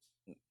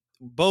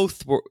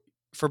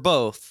for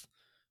both.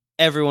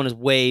 Everyone is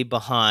way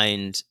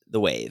behind the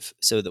wave.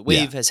 So the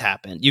wave has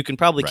happened. You can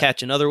probably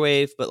catch another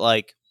wave, but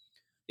like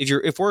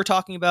if we're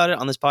talking about it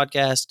on this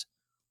podcast,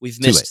 we've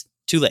missed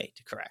too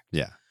late. Correct.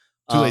 Yeah.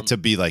 Too late to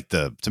be like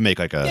to make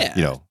like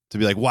a, to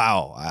be like,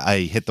 wow, I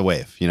hit the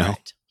wave,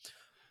 Right.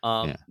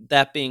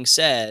 That being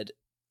said,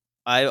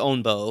 I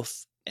own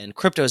both and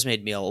crypto has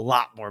made me a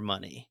lot more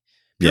money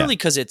purely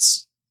because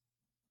it's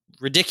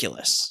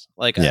ridiculous.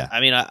 Like,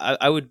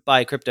 I would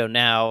buy crypto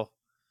now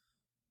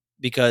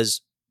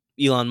because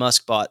Elon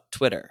Musk bought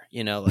Twitter,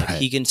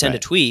 he can send a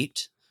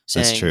tweet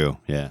saying, that's true.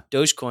 Yeah.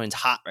 Dogecoin's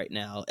hot right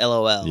now.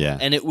 LOL. Yeah.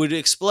 And it would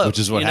explode. Which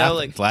is what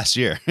happened last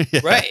year.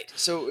 Right.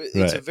 So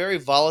it's a very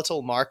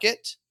volatile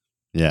market.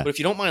 Yeah. But if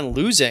you don't mind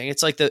losing,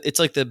 it's like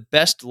the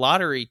best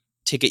lottery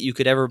ticket you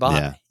could ever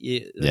buy.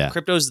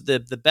 Crypto's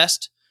the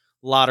best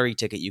lottery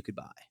ticket you could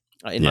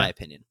buy, in my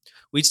opinion.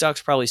 Weed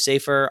stocks probably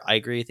safer. I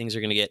agree. Things are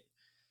going to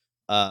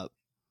get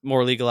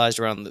more legalized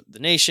around the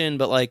nation,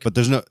 but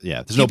there's no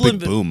big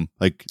boom.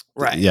 Like,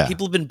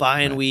 people have been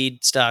buying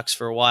weed stocks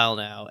for a while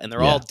now, and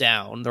they're all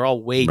down. They're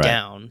all way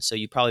down. So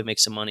you probably make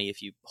some money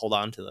if you hold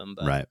on to them.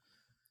 But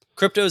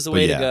crypto is the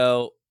way to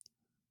go.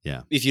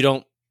 Yeah. If you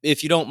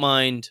don't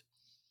mind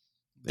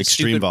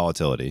extreme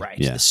volatility. Right.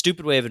 Yeah. The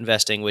stupid way of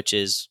investing, which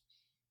is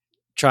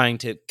trying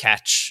to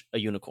catch a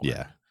unicorn.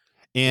 Yeah.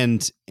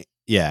 And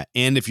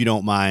if you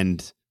don't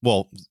mind,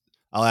 well,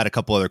 I'll add a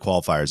couple other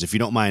qualifiers. If you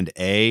don't mind,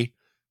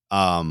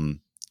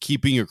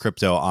 keeping your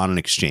crypto on an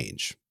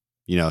exchange,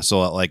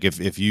 so like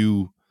if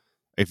you're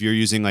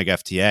using like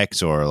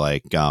FTX or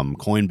like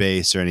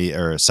Coinbase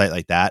or a site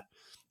like that,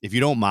 if you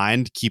don't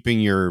mind keeping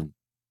your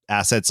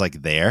assets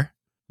like there,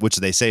 which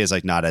they say is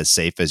like not as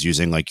safe as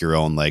using like your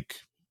own like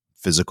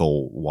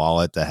physical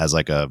wallet that has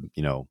like a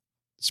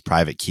it's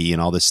private key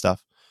and all this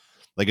stuff.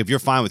 Like if you're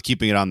fine with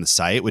keeping it on the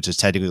site, which is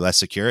technically less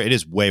secure, it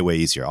is way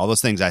easier. All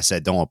those things I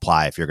said don't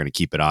apply if you're going to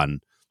keep it on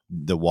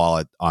the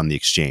wallet on the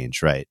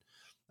exchange, right?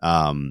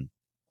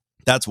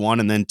 That's one.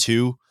 And then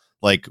two,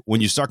 like when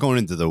you start going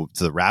into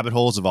the rabbit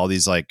holes of all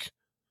these like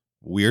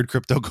weird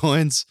crypto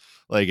coins,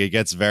 like it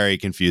gets very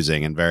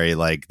confusing and very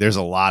like there's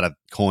a lot of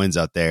coins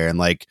out there. And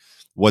like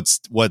what's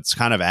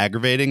kind of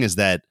aggravating is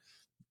that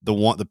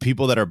the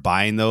people that are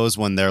buying those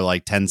when they're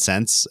like 10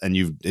 cents and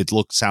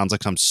sounds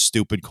like some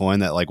stupid coin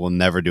that like will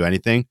never do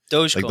anything.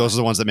 Dogecoin. Like those are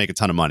the ones that make a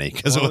ton of money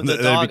because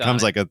it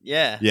becomes like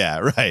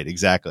right,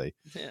 exactly.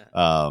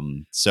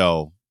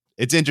 So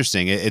it's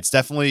interesting. It's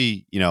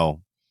definitely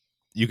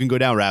you can go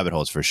down rabbit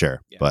holes for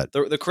sure. Yeah. But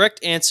the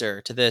correct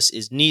answer to this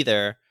is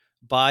neither.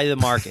 Buy the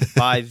market.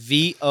 Buy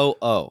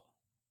VOO.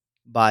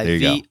 Buy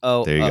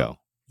VOO. There you go.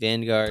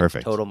 Vanguard.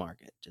 Perfect. Total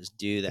market. Just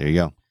do that. There you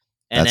go.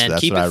 And then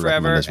keep it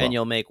forever, and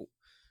you'll make.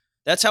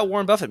 That's how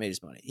Warren Buffett made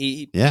his money.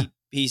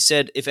 He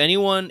said if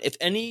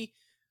any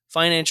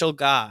financial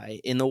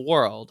guy in the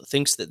world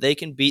thinks that they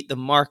can beat the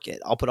market,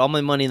 I'll put all my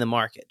money in the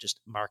market.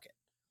 Just market.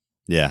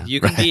 Yeah. If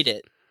you can beat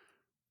it,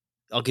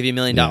 I'll give you $1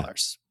 million.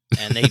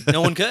 And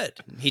no one could.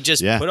 He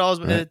just put all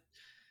his.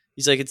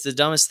 He's like, it's the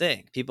dumbest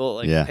thing.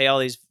 People pay all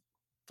these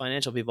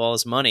financial people all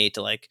this money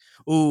to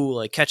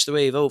catch the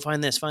wave. Oh,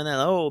 find this, find that.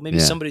 Oh, maybe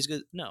somebody's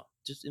good. No,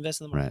 just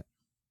invest in the market. Right.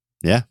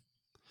 Yeah.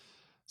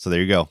 So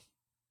there you go.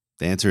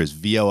 The answer is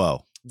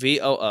VOO.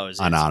 VOO is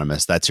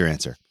anonymous. That's your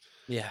answer.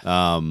 Yeah.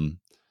 All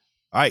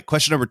right.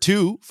 Question number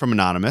 2 from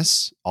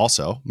anonymous.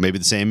 Also, maybe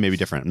the same, maybe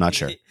different. I'm not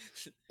sure.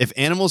 If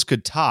animals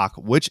could talk,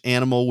 which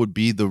animal would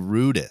be the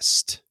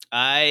rudest?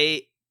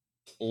 I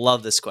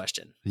love this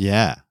question.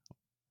 Yeah.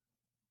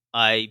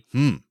 I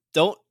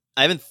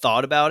haven't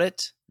thought about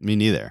it. Me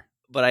neither.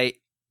 But I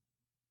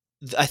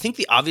think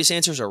the obvious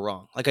answers are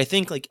wrong. Like I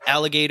think like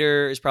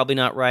alligator is probably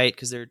not right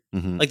because they're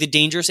like the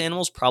dangerous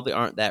animals probably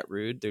aren't that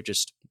rude. They're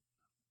just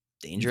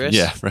dangerous.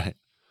 Yeah, right.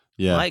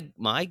 Yeah.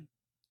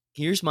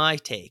 Here's my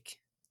take.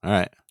 All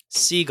right.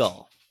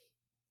 Seagull.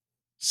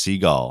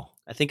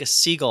 I think a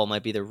seagull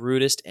might be the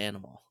rudest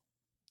animal.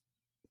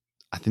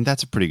 I think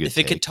that's a pretty good If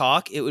it could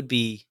talk, it would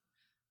be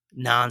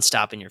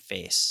nonstop in your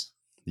face.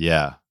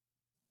 Yeah.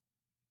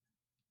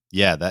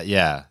 Yeah,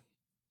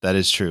 that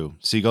is true.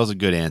 Seagull's a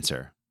good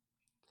answer.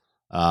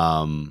 You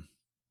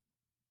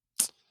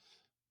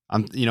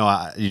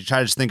try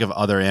to just think of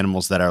other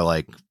animals that are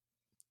like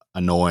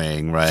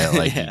annoying, right?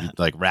 Like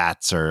like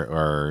rats or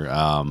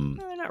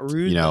they're not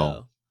rude,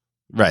 though.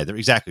 Right. They're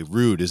exactly.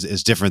 Rude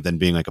is different than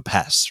being like a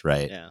pest,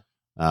 right?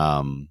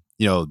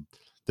 Yeah.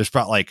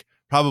 There's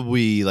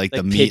probably like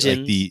the pigeon.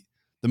 like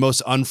the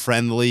most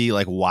unfriendly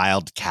like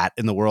wild cat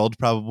in the world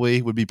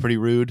probably would be pretty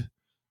rude.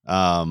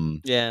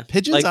 Yeah.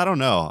 Pigeons, Like- I don't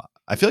know.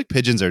 I feel like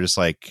pigeons are just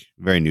like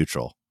very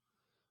neutral.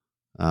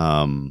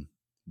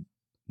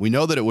 We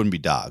know that it wouldn't be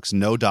dogs.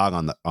 No dog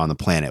on the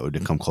planet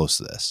would come close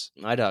to this.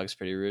 My dog's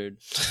pretty rude.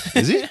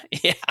 Is he?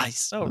 Yeah, he's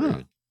so Oh.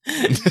 rude.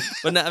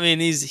 But no, I mean,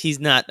 he's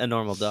not a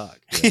normal dog.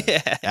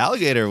 Yeah.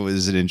 Alligator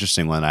was an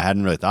interesting one. I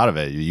hadn't really thought of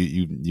it.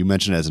 You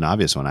mentioned it as an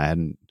obvious one. I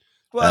hadn't.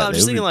 Well, I'm they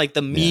just would thinking be- like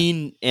the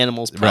mean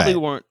animals probably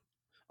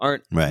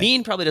aren't Right.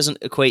 mean. Probably doesn't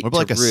equate What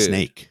about to like a rude.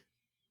 snake?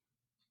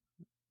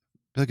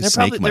 I feel like a They're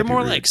snake probably might they're be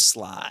more rude. like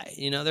sly.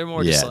 They're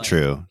just yeah, like,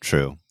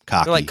 true.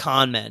 Cocky. They're like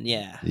con men.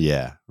 Yeah.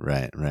 Yeah,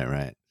 right.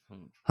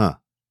 Hmm. Huh.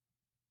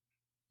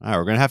 All right,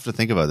 we're gonna have to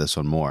think about this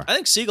one more. I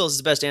think seagulls is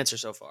the best answer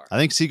so far. I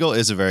think seagull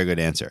is a very good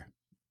answer.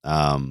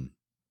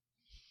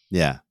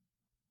 Yeah,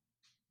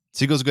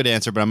 seagull's a good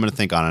answer, but I'm gonna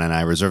think on it, and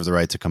I reserve the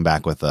right to come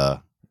back with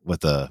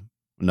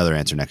another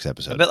answer next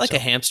episode. I bet like So- a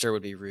hamster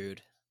would be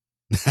rude.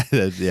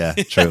 yeah,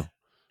 true.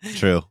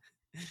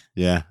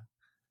 Yeah,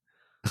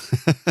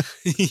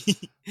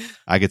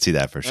 I could see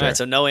that for All sure. right,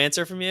 so no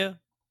answer from you.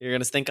 You're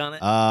gonna think on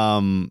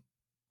it.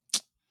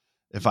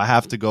 If I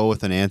have to go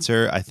with an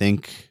answer, I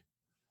think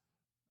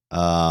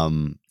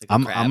I'm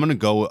crab? gonna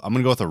go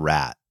with a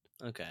rat.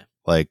 Okay.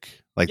 Like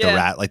Yeah. the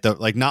rat,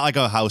 like not like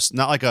a house,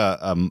 not like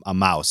a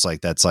mouse,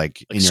 like that's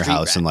like Like in a your street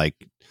house rat. and like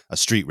a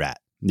street rat.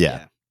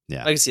 Yeah.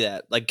 Yeah. I can see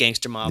that. Like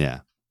gangster mob. Yeah.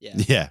 Yeah.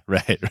 Yeah.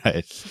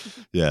 Right.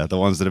 Yeah. The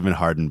ones that have been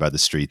hardened by the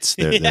streets.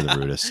 They're Yeah. the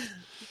rudest.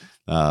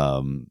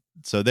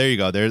 So there you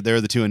go. There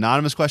are the two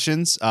anonymous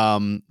questions.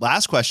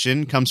 Last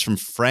question comes from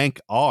Frank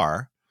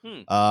R.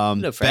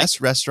 Hello, Frank. Best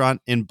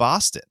restaurant in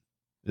Boston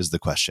is the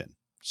question.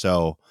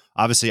 So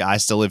obviously I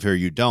still live here.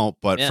 You don't,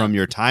 but Yeah. from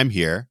your time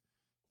here,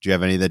 do you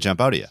have any that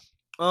jump out at you?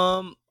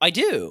 I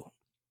do.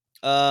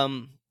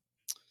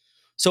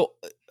 So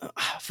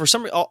for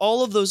some reason,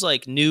 all of those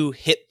like new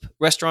hip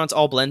restaurants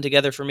all blend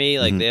together for me.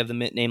 Like Mhm. they have the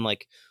name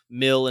like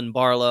Mill and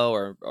Barlow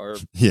or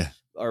Yeah.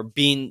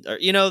 Bean, or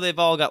they've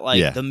all got like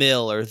Yeah. the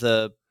Mill or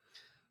the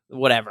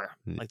whatever,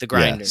 like the Yeah,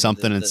 grinder,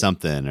 something and the-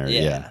 something, or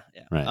yeah.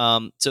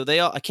 right. So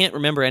I can't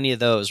remember any of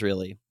those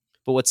really,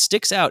 but what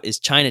sticks out is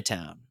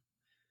Chinatown,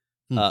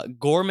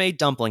 gourmet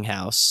dumpling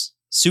house,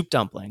 soup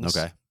dumplings.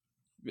 Okay.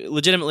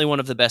 Legitimately one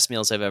of the best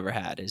meals I've ever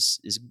had is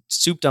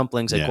soup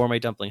dumplings at Yeah. Gourmet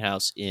Dumpling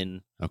House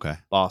in Okay.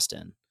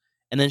 Boston.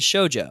 And then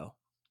Shoujo.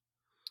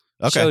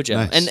 Okay.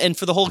 Shoujo. Nice. And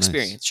for the whole Nice.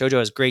 experience. Shoujo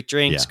has great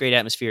drinks, Yeah. great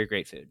atmosphere,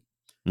 great food.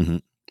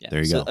 Mhm. Yeah.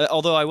 There you go.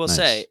 Although I will Nice.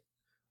 say,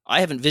 I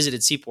haven't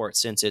visited Seaport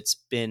since it's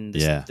been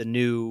Yeah. the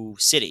new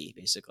city,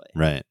 basically.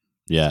 Right.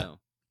 Yeah. So,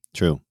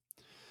 True.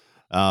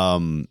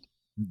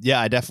 Yeah,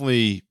 I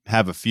definitely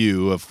have a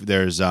few.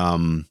 There's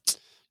the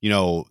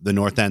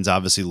North End's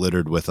obviously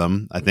littered with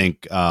them. I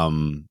think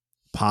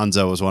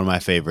Ponzo was one of my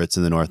favorites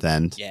in the North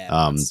End. Yeah,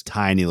 that's-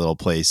 Tiny little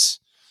place.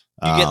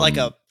 you get like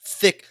a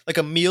thick, like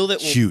a meal that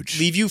will huge.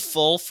 leave you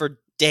full for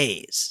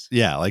days.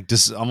 Yeah, like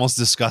just almost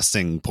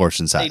disgusting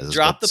portion They size.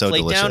 drop the but so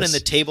plate down delicious.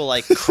 and the table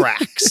like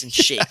cracks and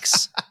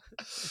shakes.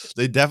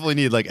 They definitely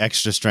need like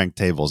extra strength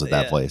tables at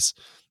that Yeah. place.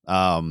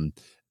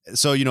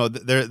 So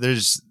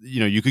there's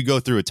you could go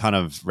through a ton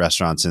of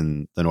restaurants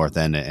in the North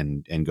End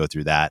and go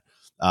through that.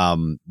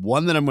 One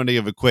that I'm going to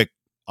give a quick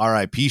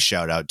RIP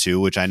shout out to,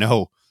 which I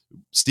know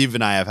Steve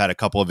and I have had a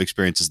couple of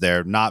experiences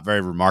there, not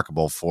very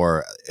remarkable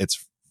for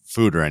its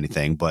food or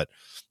anything, but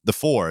the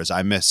Fours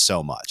I miss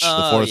so much. The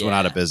Oh, Fours went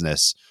out of yeah.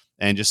 business,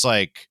 and just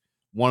like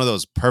one of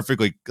those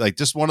perfectly, like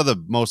just one of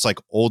the most like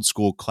old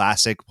school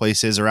classic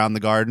places around the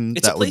garden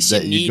It's a place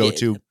that you you go needed.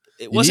 to.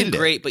 It wasn't needed it.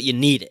 great, but you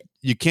need it.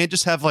 You can't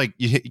just have like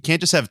you can't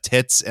just have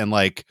Tits and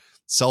like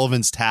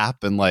Sullivan's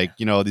Tap and like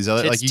these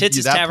other Tits, like Tits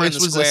is that Tavern in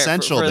place the was Square.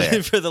 essential for,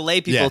 there. for the lay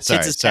people. Yeah,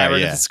 Tits is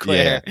Tavern in the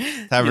Square.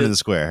 Tavern in the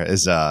Square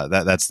is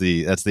that's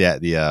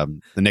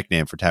the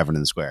nickname for Tavern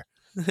in the Square.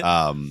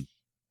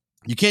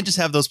 You can't just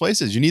have those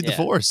places. You need the Yeah.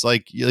 Force,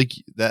 like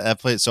that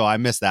place. So I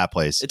miss that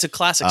place. It's a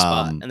classic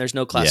spot, and there's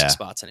no classic yeah.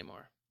 spots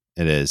anymore.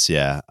 It is,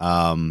 yeah.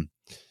 And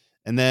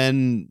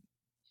then,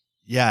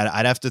 yeah,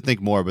 I'd have to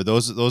think more, but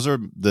those are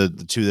the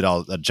two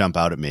that jump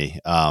out at me.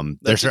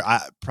 They're sure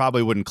I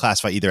probably wouldn't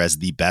classify either as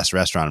the best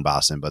restaurant in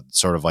Boston, but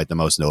sort of like the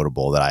most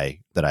notable that I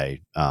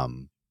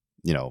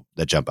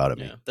that jump out at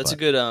me. Yeah, that's But,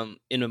 a good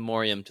in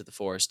memoriam to the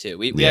Fours too.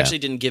 We Yeah. actually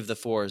didn't give the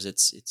Fours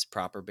its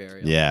proper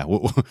burial. Yeah.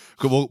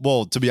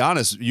 Well, to be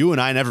honest, you and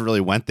I never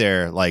really went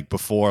there like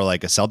before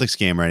like a Celtics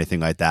game or anything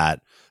like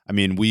that. I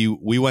mean, we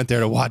went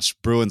there to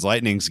watch Bruins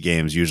Lightning's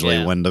games usually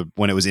Yeah.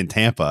 when it was in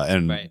Tampa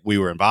and Right. we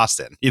were in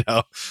Boston.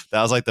 That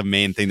was like the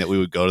main thing that we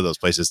would go to those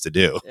places to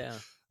do. Yeah.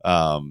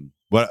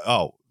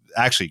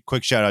 Actually,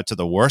 quick shout out to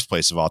the worst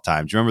place of all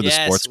time. Do you remember the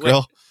Yes, Sports wait,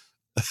 Grill?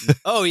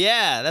 Oh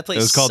yeah, that place.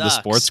 It was called the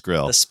sucks. Sports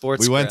Grill. The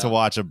Sports. We went to Grill.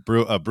 watch a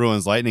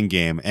Bruins Lightning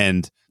game,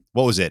 and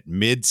what was it?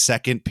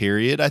 Mid-second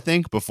period, I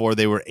think, before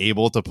they were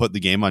able to put the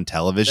game on They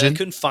television.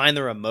 couldn't find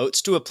the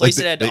remotes to a place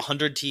Like, that had they-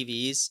 100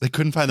 TVs. They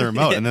couldn't find the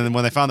remote, and then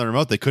when they found the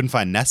remote, they couldn't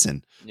find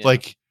Nesson. Yeah.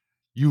 Like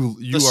you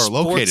The are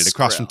located Sports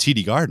across from Grill.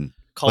 TD Garden.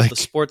 called Like- the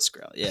Sports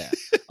Grill. Yeah.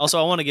 Also,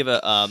 I want to give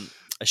a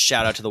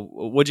shout out to the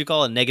what'd you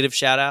call it? A negative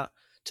shout out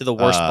to the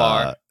worst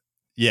bar.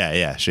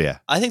 Yeah, sure, yeah.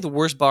 I think the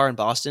worst bar in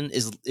Boston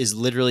is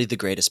literally the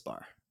Greatest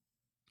Bar.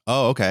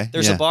 Oh, okay.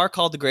 There's yeah. a bar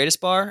called the Greatest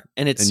Bar,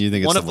 and it's And you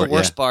think it's one the of the wor-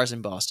 worst yeah. bars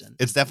in Boston.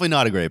 It's definitely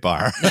not a great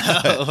bar.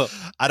 No.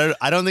 I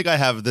don't think I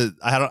have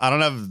I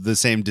don't have the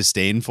same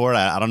disdain for it.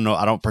 I don't know.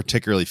 I don't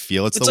particularly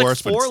feel it's It's the like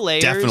worst, but 4 it's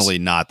layers. definitely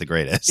not the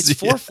greatest. It's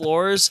 4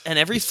 floors, and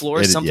every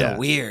floor is It- something yeah.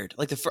 weird.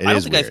 Like It I don't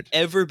is think I've weird.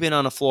 ever been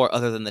on a floor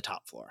other than the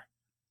top floor.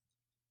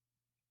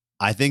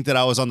 I think that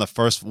I was on the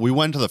first. We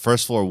went to the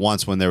first floor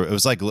once when there. It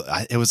was like a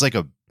It's like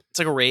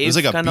a rave. it was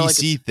like a kinda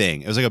BC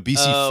thing. It was like a BC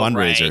Oh, fundraiser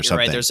right, or you're something.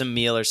 Right, there's a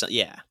meal or something.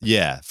 Yeah,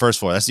 Yeah, first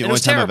floor. That's the And it only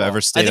was time I've terrible. ever I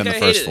stayed on think the I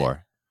first hated it. floor.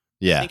 I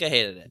Yeah. think I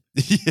hated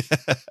it.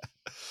 yeah.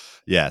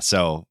 Yeah,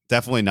 so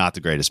definitely not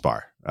the greatest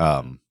bar.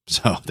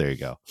 So there you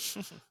go.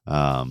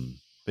 But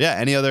yeah,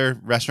 any other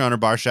restaurant or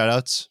bar shout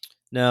outs?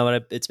 No,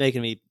 but it's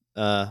making me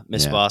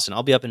miss Yeah. Boston.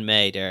 I'll be up in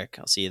May, Derek.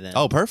 I'll see you then.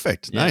 Oh,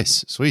 perfect. Yeah.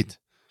 Nice. Sweet.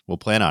 We'll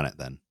plan on it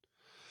then.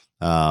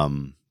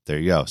 There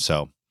you go.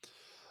 So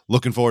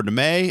looking forward to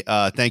May.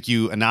 Thank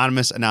you,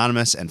 Anonymous,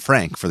 and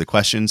Frank for the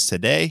questions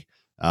today.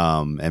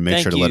 And make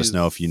Thank sure to let you, us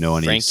know if you know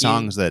any Frankie.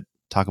 songs that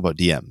talk about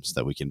DMs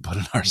that we can put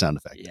in our sound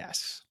effect.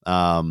 yes.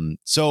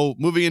 So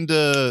moving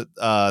into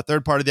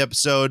third part of the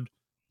episode,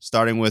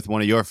 starting with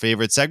one of your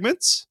favorite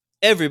segments.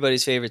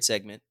 Everybody's favorite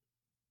segment,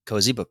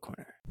 Cozy Book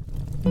Corner.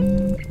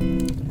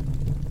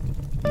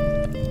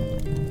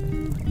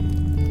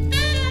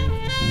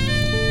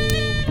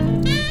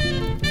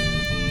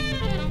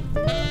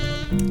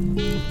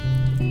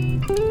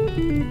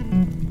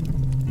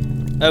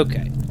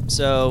 Okay,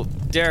 so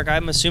Derek,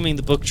 I'm assuming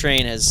the book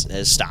train has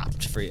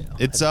stopped for you.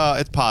 It's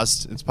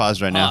paused. It's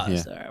paused right now.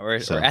 Paused. Yeah. All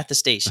right, So- we're at the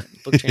station.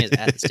 Book train is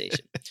at the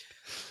station.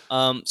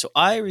 So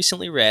I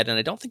recently read, and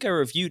I don't think I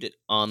reviewed it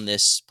on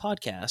this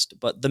podcast,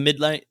 but the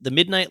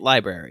Midnight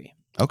Library.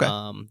 Okay.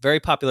 Very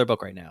popular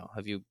book right now.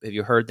 Have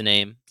you heard the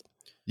name?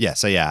 Yeah.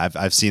 So yeah,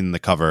 I've seen the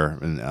cover.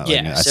 And,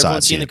 Yes,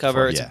 everyone's seen the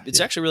cover. It's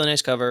yeah. actually a really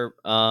nice cover.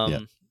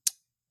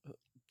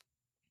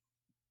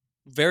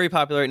 Very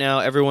popular right now.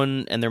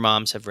 Everyone and their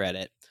moms have read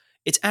it.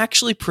 It's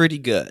actually pretty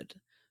good.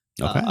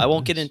 Okay, I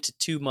won't get nice. into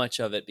too much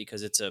of it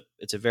because it's a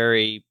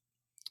very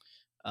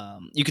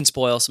you can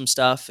spoil some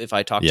stuff if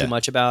I talk Yeah. too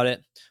much about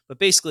it. But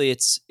basically,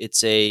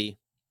 it's a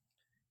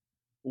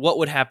what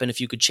would happen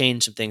if you could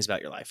change some things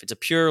about your life. It's a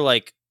pure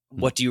like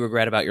what do you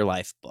regret about your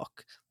life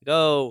book. Like,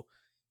 oh,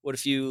 what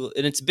if you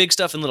and it's big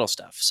stuff and little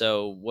stuff.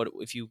 So what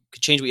if you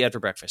could change what you had for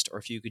breakfast, or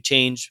if you could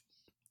change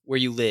where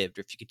you lived,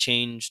 or if you could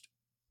change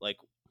like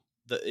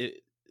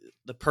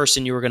the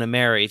person you were going to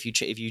marry if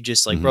you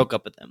just like Mhm. broke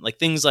up with them, like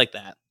things like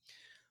that.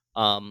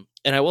 And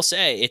I will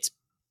say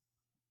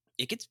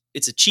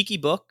it's a cheeky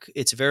book.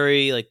 It's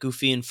very like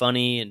goofy and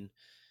funny,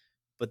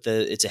 but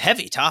it's a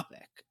heavy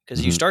topic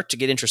because you Mhm. start to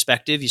get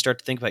introspective. You start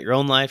to think about your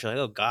own life. You're like,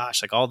 oh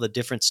gosh, like all the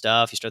different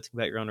stuff. You start thinking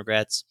about your own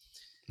regrets.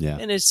 Yeah.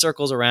 And it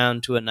circles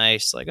around to a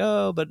nice like,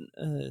 oh, but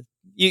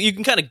you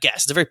can kind of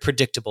guess. It's a very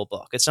predictable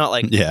book. It's not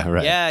like, Yeah.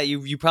 Right. yeah,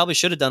 you probably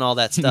should have done all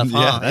that stuff,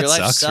 Yeah, huh? that Your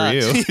life sucks for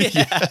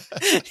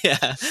you.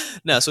 yeah.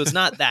 No, so it's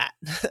not that.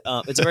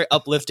 It's a very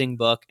uplifting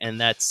book, and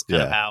that's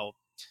kind of Yeah. how.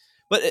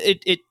 But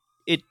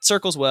it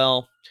circles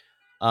well.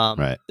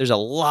 Right. There's a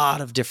lot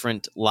of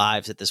different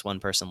lives that this one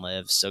person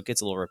lives, so it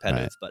gets a little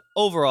repetitive. Right. But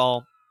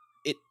overall,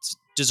 it's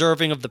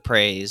deserving of the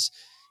praise.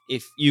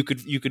 If you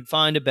could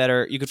find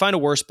a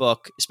worse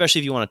book, especially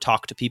if you want to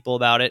talk to people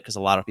about it, because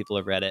a lot of people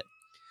have read it.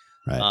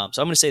 Right.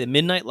 So I'm going to say The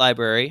Midnight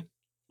Library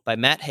by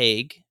Matt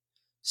Haig,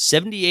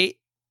 78%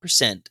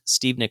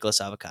 Steve Nicholas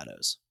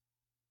avocados.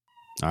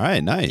 All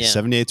right. Nice. Yeah.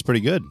 78's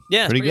pretty good.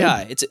 Yeah, Pretty pretty good.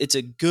 high. It's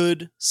a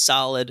good,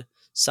 solid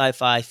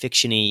sci-fi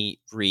fiction-y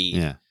read.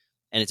 Yeah.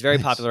 And it's very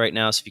Nice. popular right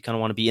now, so if you kind of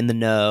want to be in the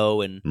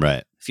know and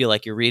Right. feel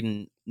like you're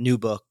reading new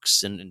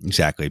books and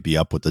Exactly. Be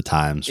up with the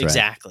times. Right.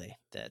 exactly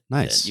that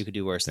Nice. you could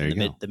do worse There than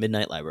you go. the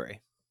Midnight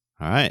Library.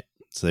 All right.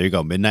 So there you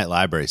go. Midnight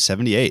Library,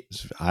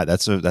 78.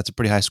 That's a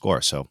pretty high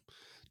score. So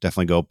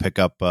definitely go pick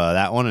up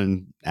that one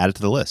and add it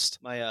to the list.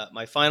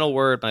 My final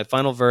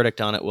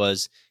verdict on it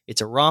was it's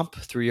a romp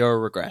through your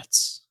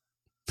regrets.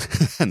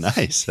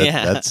 Nice.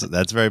 Yeah.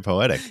 That's very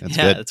poetic. That's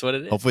yeah, good. that's what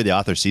it is. Hopefully the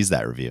author sees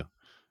that review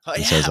Oh,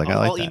 and yeah, says like, I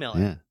like I'll that. email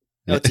him. Yeah.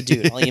 No, it's a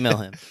dude. I'll email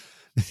him.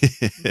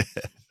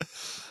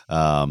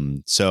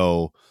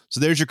 So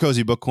there's your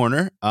cozy book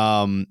corner.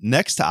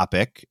 Next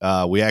topic.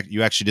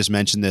 You actually just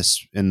mentioned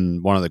this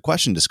in one of the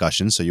question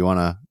discussions. So you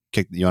want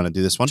to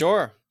do this one?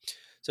 Sure.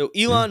 So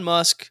Elon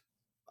Musk,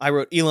 I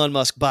wrote Elon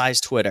Musk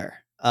buys Twitter.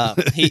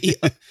 He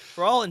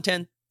for all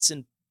intents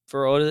and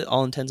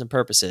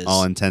purposes.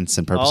 All intents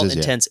and purposes. All Yeah.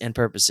 intents and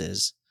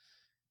purposes.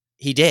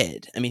 He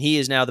did. I mean, he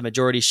is now the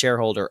majority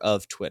shareholder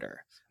of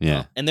Twitter.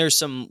 Yeah. And there's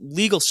some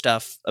legal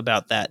stuff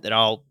about that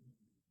I'll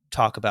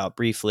talk about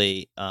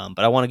briefly. But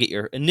I want to get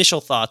your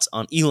initial thoughts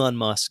on Elon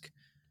Musk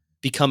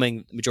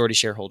becoming the majority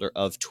shareholder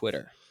of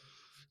Twitter.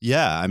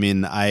 Yeah. I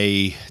mean,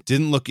 I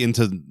didn't look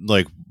into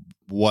like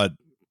what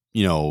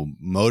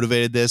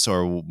motivated this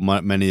or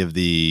many of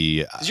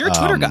the. 'Cause you're a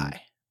Twitter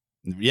guy.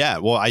 Yeah,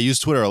 well, I use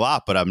Twitter a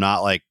lot, but I'm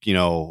not like,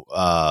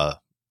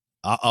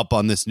 up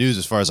on this news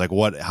as far as like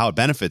how it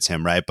benefits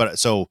him, right? But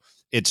so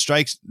it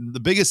strikes the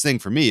biggest thing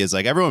for me is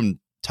like everyone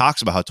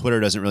talks about how Twitter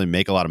doesn't really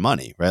make a lot of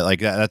money, right? Like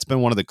that's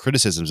been one of the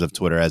criticisms of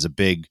Twitter as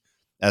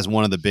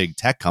one of the big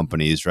tech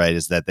companies, right?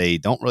 Is that they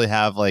don't really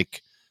have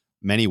like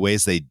many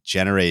ways they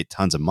generate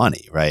tons of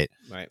money, right?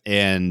 Right.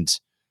 And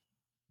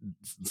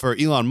for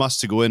Elon Musk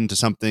to go into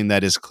something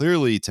that is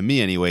clearly, to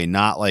me anyway,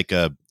 not like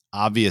a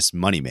obvious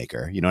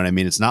moneymaker. You know what I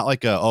mean? It's not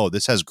like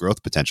this has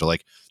growth potential.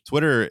 Like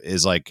Twitter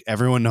is like,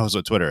 everyone knows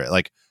what Twitter is.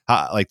 Like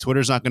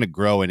Twitter's not going to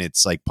grow in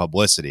its like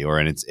publicity or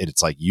in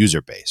its like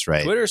user base,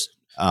 right? Twitter's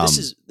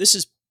this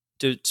is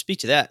to speak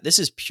to that. This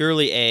is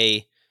purely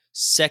a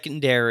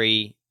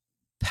secondary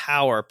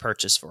power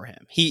purchase for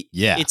him.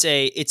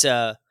 It's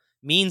a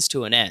means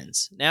to an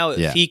ends. Now,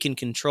 if he can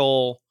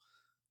control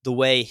the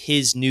way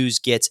his news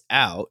gets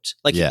out,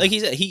 like he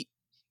said, he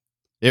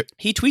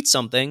tweets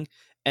something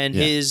and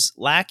his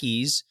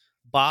lackeys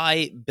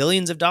buy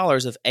billions of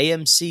dollars of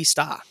AMC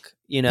stock,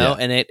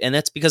 and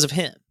that's because of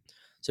him.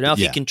 So now if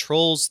he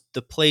controls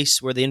the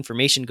place where the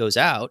information goes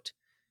out,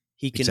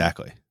 he can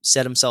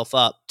set himself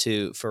up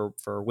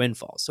for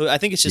windfalls. So I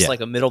think it's just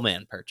like a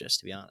middleman purchase,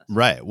 to be honest.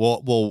 Right.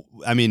 Well,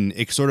 I mean,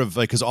 it's sort of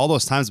like, because all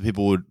those times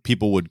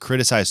people would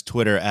criticize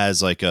Twitter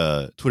as like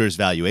Twitter's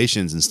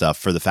valuations and stuff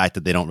for the fact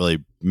that they don't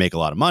really make a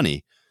lot of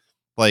money.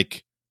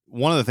 Like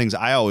one of the things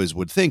I always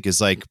would think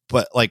is like,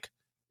 but like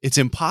it's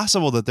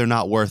impossible that they're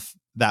not worth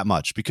that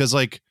much, because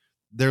like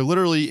they're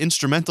literally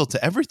instrumental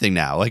to everything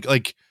now.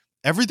 Like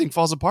everything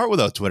falls apart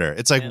without Twitter.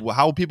 It's like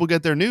how people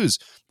get their news.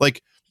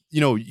 Like,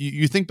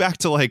 you think back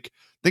to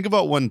think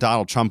about when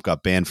Donald Trump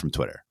got banned from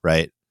Twitter,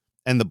 right?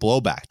 And the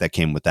blowback that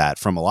came with that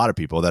from a lot of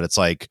people, that it's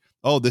like,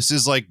 oh, this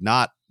is like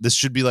this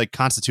should be like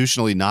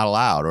constitutionally not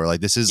allowed, or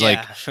like this is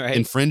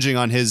infringing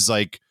on his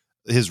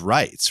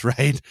rights,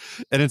 right?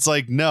 And it's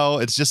like, no,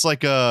 it's just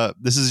like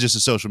this is just a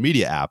social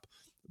media app.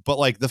 But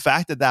like the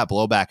fact that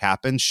blowback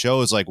happened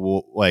shows like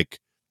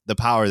the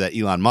power that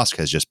Elon Musk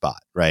has just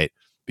bought, right?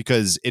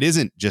 Because it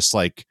isn't just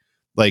like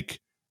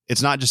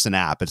it's not just an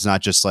app. It's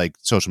not just like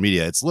social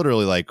media. It's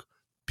literally like,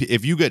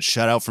 if you get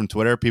shut out from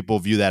Twitter, people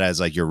view that as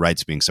like your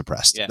rights being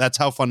suppressed. Yeah. That's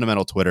how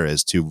fundamental Twitter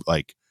is to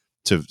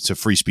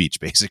free speech,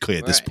 basically,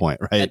 at this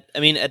point, right?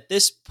 At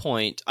this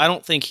point, I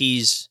don't think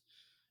it's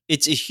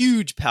a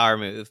huge power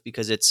move,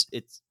 because it's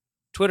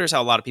Twitter's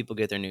how a lot of people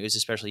get their news,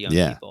 especially young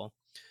people.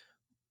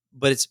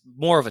 But it's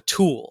more of a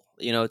tool.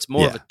 It's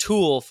more of a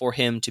tool for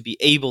him to be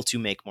able to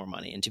make more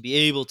money and to be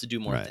able to do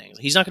more things.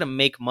 He's not going to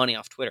make money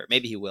off Twitter.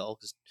 Maybe he will,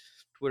 because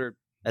Twitter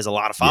has a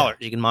lot of followers.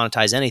 You can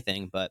monetize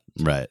anything, but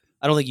I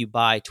don't think you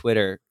buy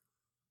Twitter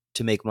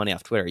to make money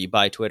off Twitter. You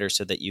buy Twitter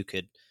so that you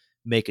could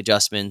make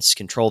adjustments,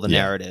 control the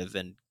narrative,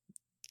 and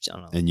I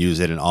don't know, and use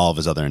it in all of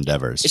his other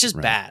endeavors. It's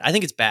just bad. I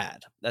think it's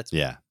bad.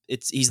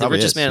 He's probably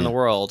the richest man in the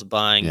world,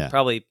 buying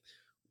probably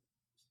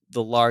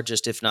the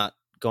largest, if not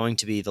going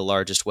to be the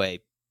largest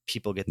way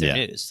people get their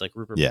news, like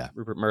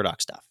Rupert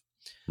Murdoch stuff.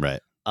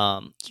 Right.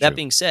 That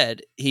being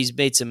said, he's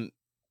made some.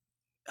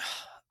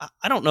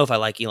 I don't know if I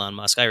like Elon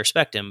Musk. I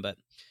respect him, but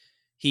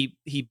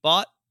he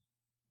bought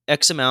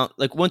X amount.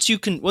 Like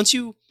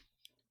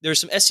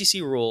there's some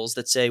SEC rules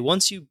that say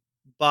once you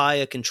buy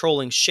a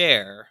controlling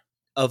share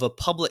of a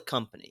public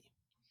company,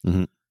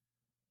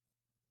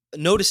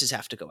 notices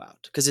have to go out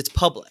because it's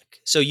public.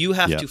 So you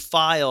have to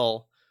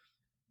file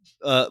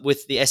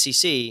with the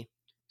SEC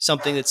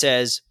something that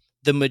says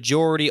the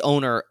majority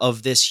owner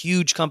of this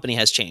huge company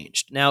has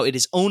changed. Now it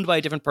is owned by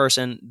a different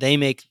person. They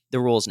make the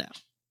rules now.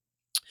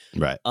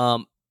 Right.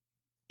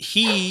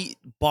 He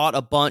bought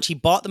a bunch. He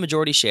bought the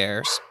majority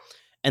shares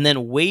and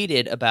then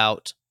waited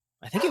about,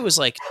 I think it was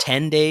like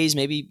 10 days,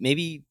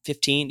 maybe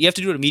 15. You have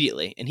to do it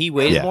immediately. And he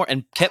waited more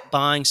and kept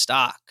buying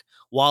stock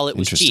while it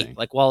was cheap.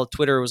 Like while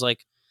Twitter was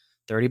like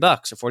 $30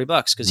 or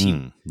 $40 because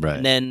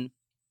and then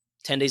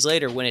 10 days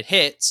later when it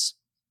hits,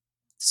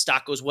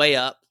 stock goes way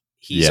up.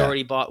 He's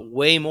already bought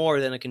way more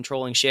than a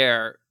controlling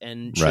share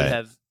and should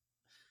have,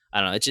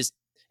 I don't know. It's just,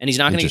 and he's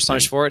not going to get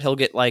punished for it. He'll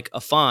get like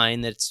a fine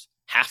that's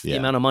half the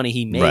amount of money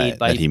he made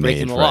by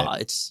breaking the law.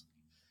 It's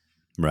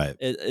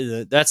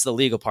that's the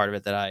legal part of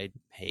it that I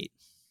hate.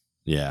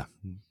 Yeah,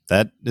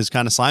 that is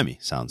kind of slimy.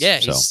 Sounds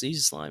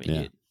he's slimy,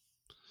 dude.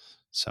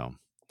 So,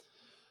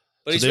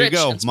 but he's there rich, you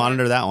go.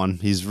 Monitor that one.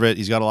 He's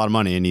he's got a lot of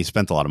money and he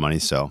spent a lot of money.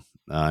 So,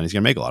 and he's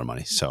gonna make a lot of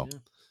money. So,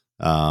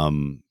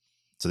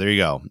 so there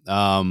you go.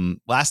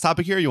 Last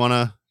topic here. You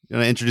wanna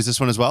introduce this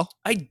one as well?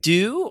 I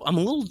do. I'm a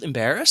little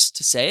embarrassed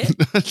to say it.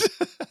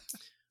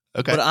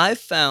 Okay, but I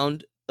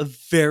found a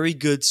very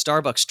good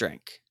Starbucks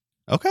drink.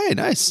 Okay,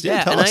 nice.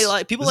 Yeah, and I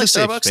like people like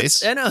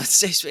Starbucks. I know it's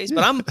safe space,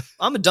 but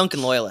I'm a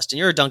Dunkin' loyalist, and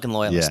you're a Dunkin'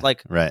 loyalist.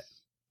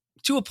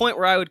 To a point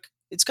where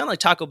it's kind of like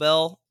Taco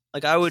Bell.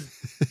 Like I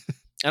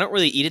don't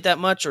really eat it that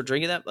much or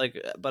drink it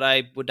but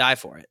I would die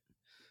for it.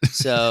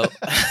 So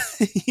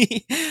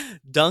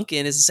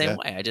Dunkin' is the same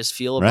way. I just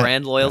feel a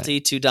brand loyalty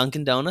to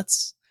Dunkin'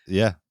 Donuts.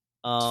 Yeah,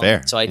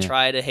 fair. So I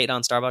try to hate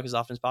on Starbucks as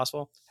often as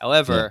possible.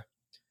 However,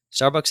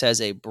 Starbucks has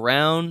a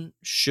brown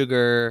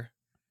sugar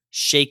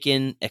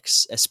shaken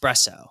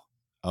espresso.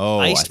 Oh,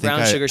 Iced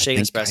brown sugar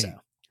shaken espresso.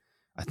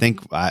 I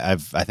think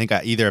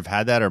I either have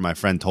had that or my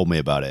friend told me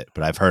about it,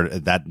 but I've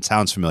heard that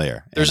sounds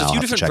familiar. There's and a I'll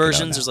few have to different check it out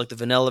versions. now. There's like the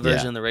vanilla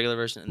version, Yeah. the regular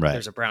version, and Right.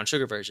 there's a brown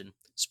sugar version.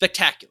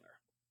 Spectacular.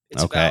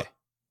 It's Okay. about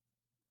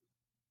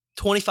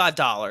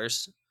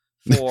 $25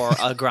 for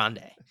a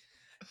grande.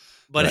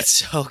 But Right. it's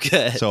so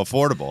good. so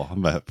affordable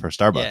but for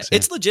Starbucks. yeah.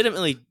 It's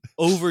legitimately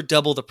over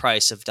double the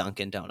price of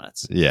Dunkin'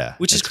 Donuts, yeah,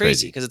 which is it's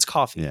crazy because it's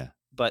coffee. Yeah,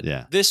 But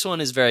yeah. this one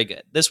is very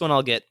good. This one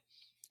I'll get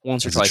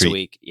once or It's a twice a treat.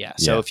 week. Yeah.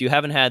 So Yeah. if you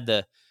haven't had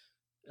the,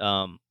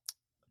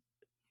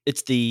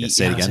 it's the Yeah,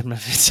 say it again.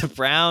 It's a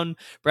brown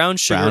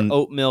sugar Brown-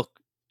 oat milk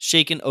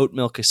shaken oat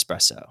milk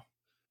espresso.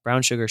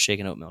 Brown sugar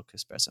shaken oat milk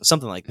espresso,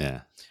 something like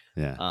that.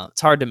 Yeah.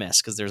 It's hard to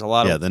miss because there's a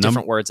lot Yeah, of the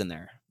different words in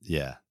there.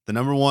 Yeah. The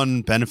number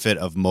one benefit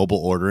of mobile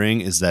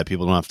ordering is that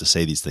people don't have to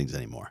say these things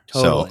anymore.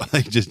 Totally. So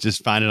like,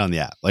 just find it on the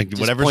app. Like Just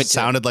whatever point to it.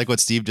 sounded like what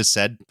Steve just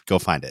said, go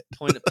find it.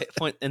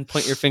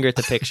 Point your finger at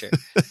the picture.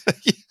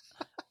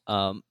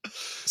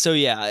 So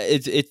yeah,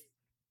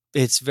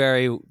 it's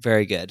very,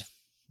 very good.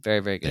 Very,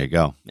 very good. There you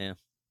go. Yeah.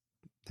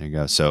 There you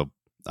go. So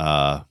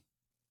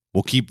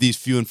we'll keep these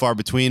few and far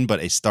between, but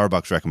a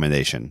Starbucks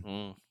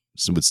recommendation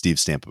with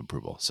Steve's stamp of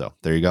approval. So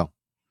there you go.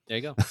 There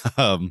you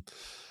go.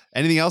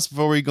 Anything else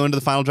before we go into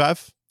the final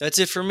drive? That's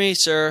it for me,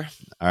 sir.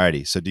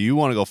 Alrighty. So do you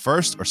want to go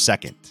first or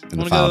second in the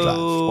Wanna final go- drive?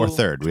 Or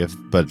third? We have,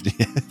 but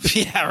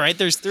Yeah, right.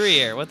 There's 3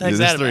 here. What the heck's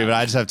there's that 3, about? but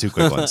I just have 2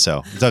 quick ones.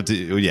 So it's up to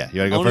you. Yeah.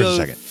 You want to I go wanna first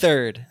or second?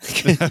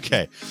 Third.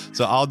 Okay,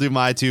 so I'll do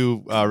my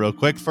 2 real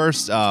quick.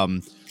 First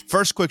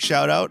quick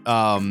shout out.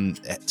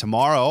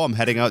 Tomorrow I'm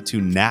heading out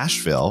to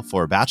Nashville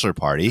for a bachelor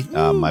party.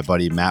 My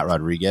buddy Matt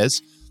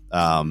Rodriguez,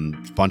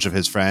 bunch of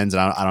his friends,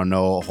 and I don't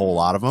know a whole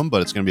lot of them,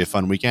 but it's going to be a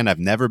fun weekend. I've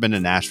never been to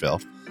Nashville,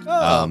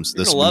 so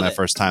this will be my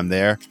first time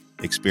there.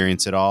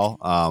 Experience it all.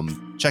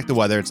 Check the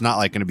weather. It's not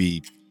like going to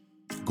be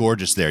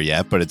gorgeous there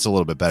yet, but it's a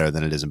little bit better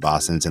than it is in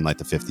Boston. It's in like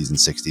the 50s and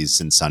 60s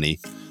and sunny.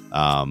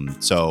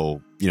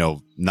 So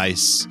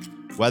nice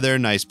weather,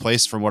 nice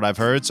place from what I've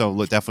heard. So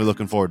definitely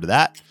looking forward to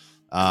that.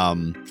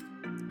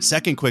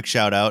 Second quick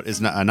shout out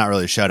is not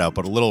really a shout out,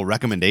 but a little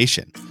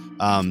recommendation.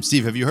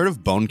 Steve, have you heard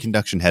of bone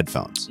conduction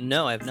headphones?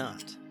 No, I've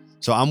not.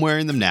 So I'm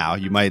wearing them now.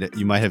 You might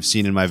have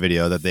seen in my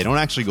video that they don't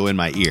actually go in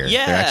my ear.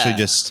 Yeah. They're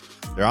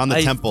actually they're on the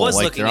I temple. was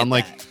Like looking they're on at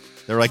like that.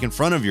 they're like in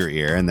front of your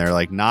ear and they're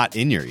like not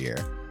in your ear.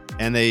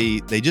 And they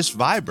just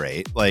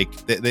vibrate. Like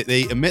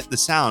they emit the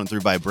sound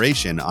through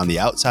vibration on the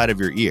outside of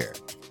your ear.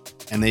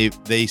 And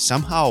they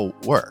somehow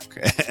work.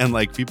 And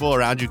like people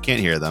around you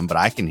can't hear them, but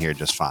I can hear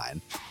just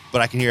fine.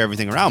 But I can hear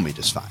everything around me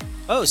just fine.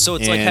 Oh, so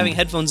it's like And- having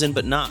headphones in,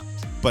 but not.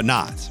 But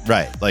not,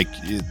 right. Like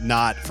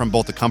not from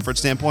both the comfort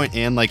standpoint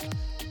and like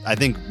I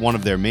think one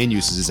of their main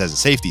uses is as a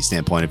safety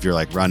standpoint. If you're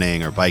like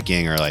running or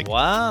biking or like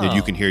Wow.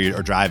 you can hear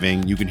or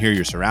driving, you can hear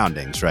your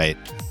surroundings, right?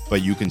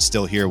 But you can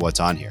still hear what's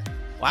on here.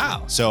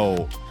 Wow.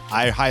 So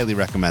I highly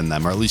recommend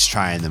them, or at least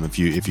trying them if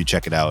you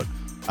check it out.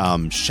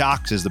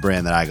 Shokz is the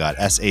brand that I got.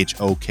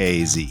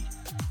 SHOKZ.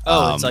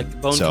 Oh, it's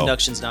like bone so-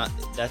 conduction's not.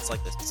 That's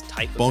like the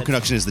type of Bone headphone.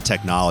 conduction is the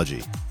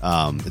technology.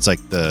 It's like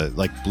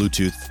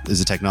Bluetooth is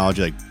a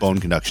technology. Like bone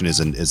conduction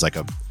is like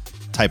a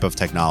type of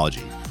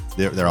technology.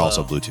 They're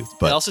also Whoa. Bluetooth,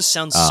 but it also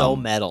sounds so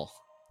um, metal.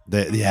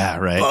 yeah,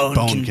 right.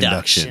 Bone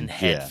conduction Yeah.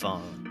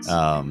 headphones.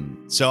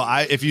 So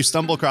if you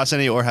stumble across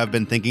any or have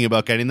been thinking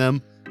about getting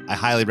them, I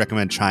highly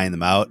recommend trying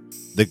them out.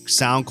 The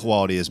sound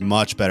quality is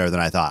much better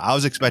than I thought. I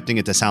was expecting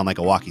it to sound like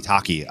a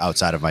walkie-talkie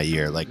outside of my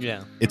ear. Like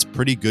Yeah. it's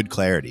pretty good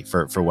clarity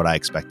for what I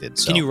expected.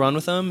 So Can you run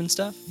with them and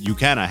stuff? You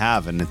can. I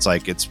have, and it's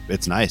like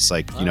it's nice.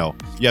 Like Oh.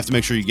 you have to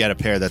make sure you get a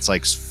pair that's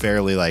like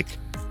fairly like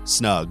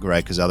snug,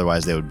 right? Because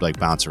otherwise they would like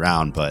bounce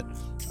around. But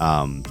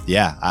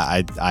yeah,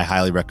 I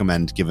highly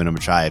recommend giving them a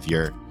try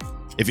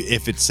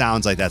if it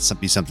sounds like that's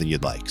something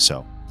you'd like.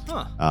 So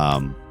Huh.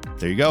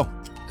 there you go.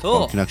 Cool.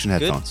 Bone conduction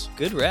headphones.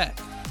 Good rec.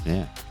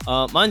 Yeah.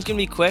 Mine's gonna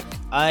be quick.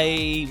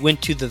 I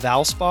went to the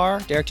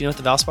Valspar. Derek, do you know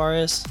what the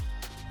Valspar is?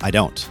 I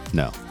don't.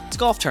 No. It's a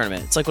golf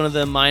tournament. It's like one of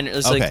the minor.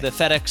 It's Okay. like the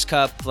FedEx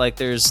Cup. Like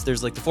there's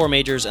like the 4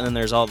 majors, and then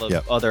there's all the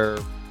Yep. other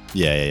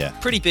Yeah.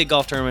 pretty big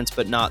golf tournaments,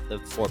 but not the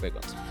 4 big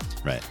ones.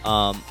 Right.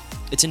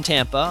 It's in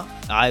Tampa.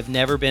 I've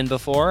never been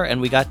before,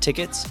 and we got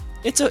tickets.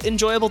 It's an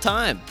enjoyable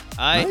time.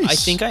 I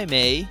Nice. think I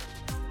may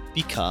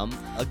become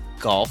a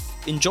golf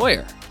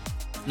enjoyer,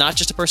 not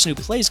just a person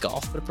who plays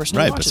golf, but a person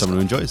who Right, but watches someone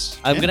who golf. enjoys.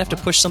 I'm Yeah, gonna have to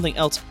wow. push something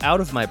else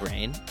out of my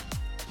brain,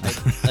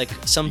 like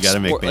some You gotta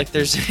make sport. Like band-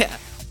 there's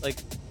like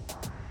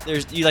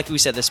there's like we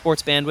said, the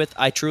sports bandwidth.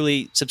 I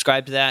truly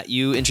subscribe to that.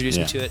 You introduced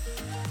me Yeah. to it,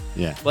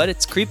 Yeah. but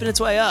it's creeping its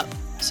way up.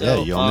 So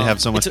Yeah. You only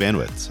have so much it's a-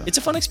 bandwidth. So. It's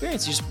a fun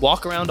experience. You just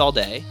walk around all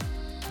day.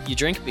 You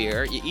drink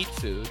beer. You eat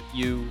food.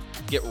 You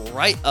get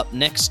right up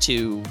next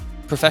to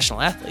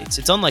professional athletes.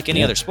 It's unlike any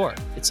Yeah. other sport.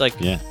 It's like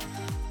Yeah.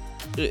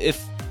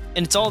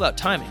 and it's all about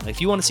timing. Like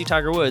if you want to see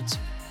Tiger Woods,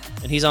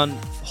 and he's on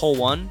hole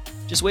 1,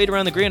 just wait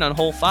around the green on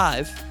hole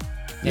 5,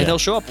 and Yeah. he'll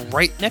show up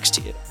right next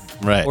to you.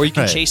 Right. Or you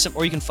can right. chase him,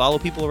 or you can follow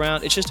people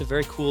around. It's just a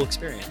very cool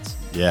experience.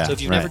 Yeah. So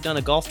if you've right. never done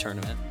a golf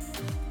tournament,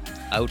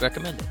 I would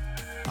recommend it.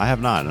 I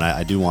have not, and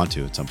I do want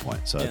to at some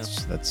point. So Yeah.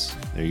 that's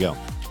there you go.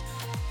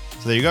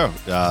 So there you go.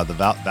 The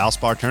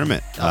Valspar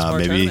tournament. Valspar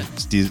Maybe tournament.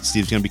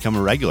 Steve's going to become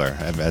a regular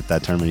at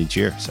that tournament each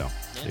year. So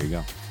there you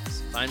go.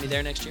 Find me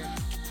there next year.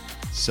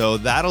 So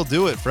that'll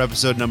do it for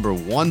episode number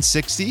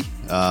 160.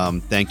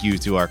 Thank you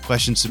to our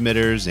question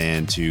submitters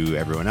and to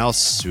everyone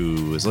else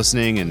who is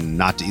listening, and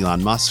not to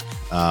Elon Musk.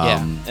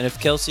 And if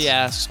Kelsey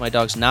asks, my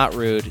dog's not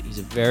rude. He's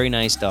a very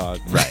nice dog.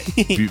 Right.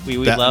 we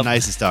That love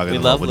nicest dog in we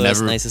the love world. Would Lewis,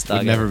 never, nicest dog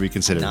would never ever. be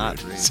considered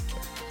Not rude. rude.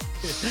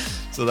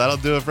 So that'll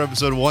do it for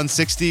episode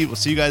 160. We'll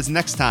see you guys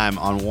next time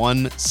on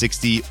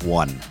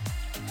 161.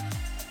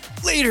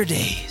 Later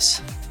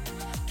days.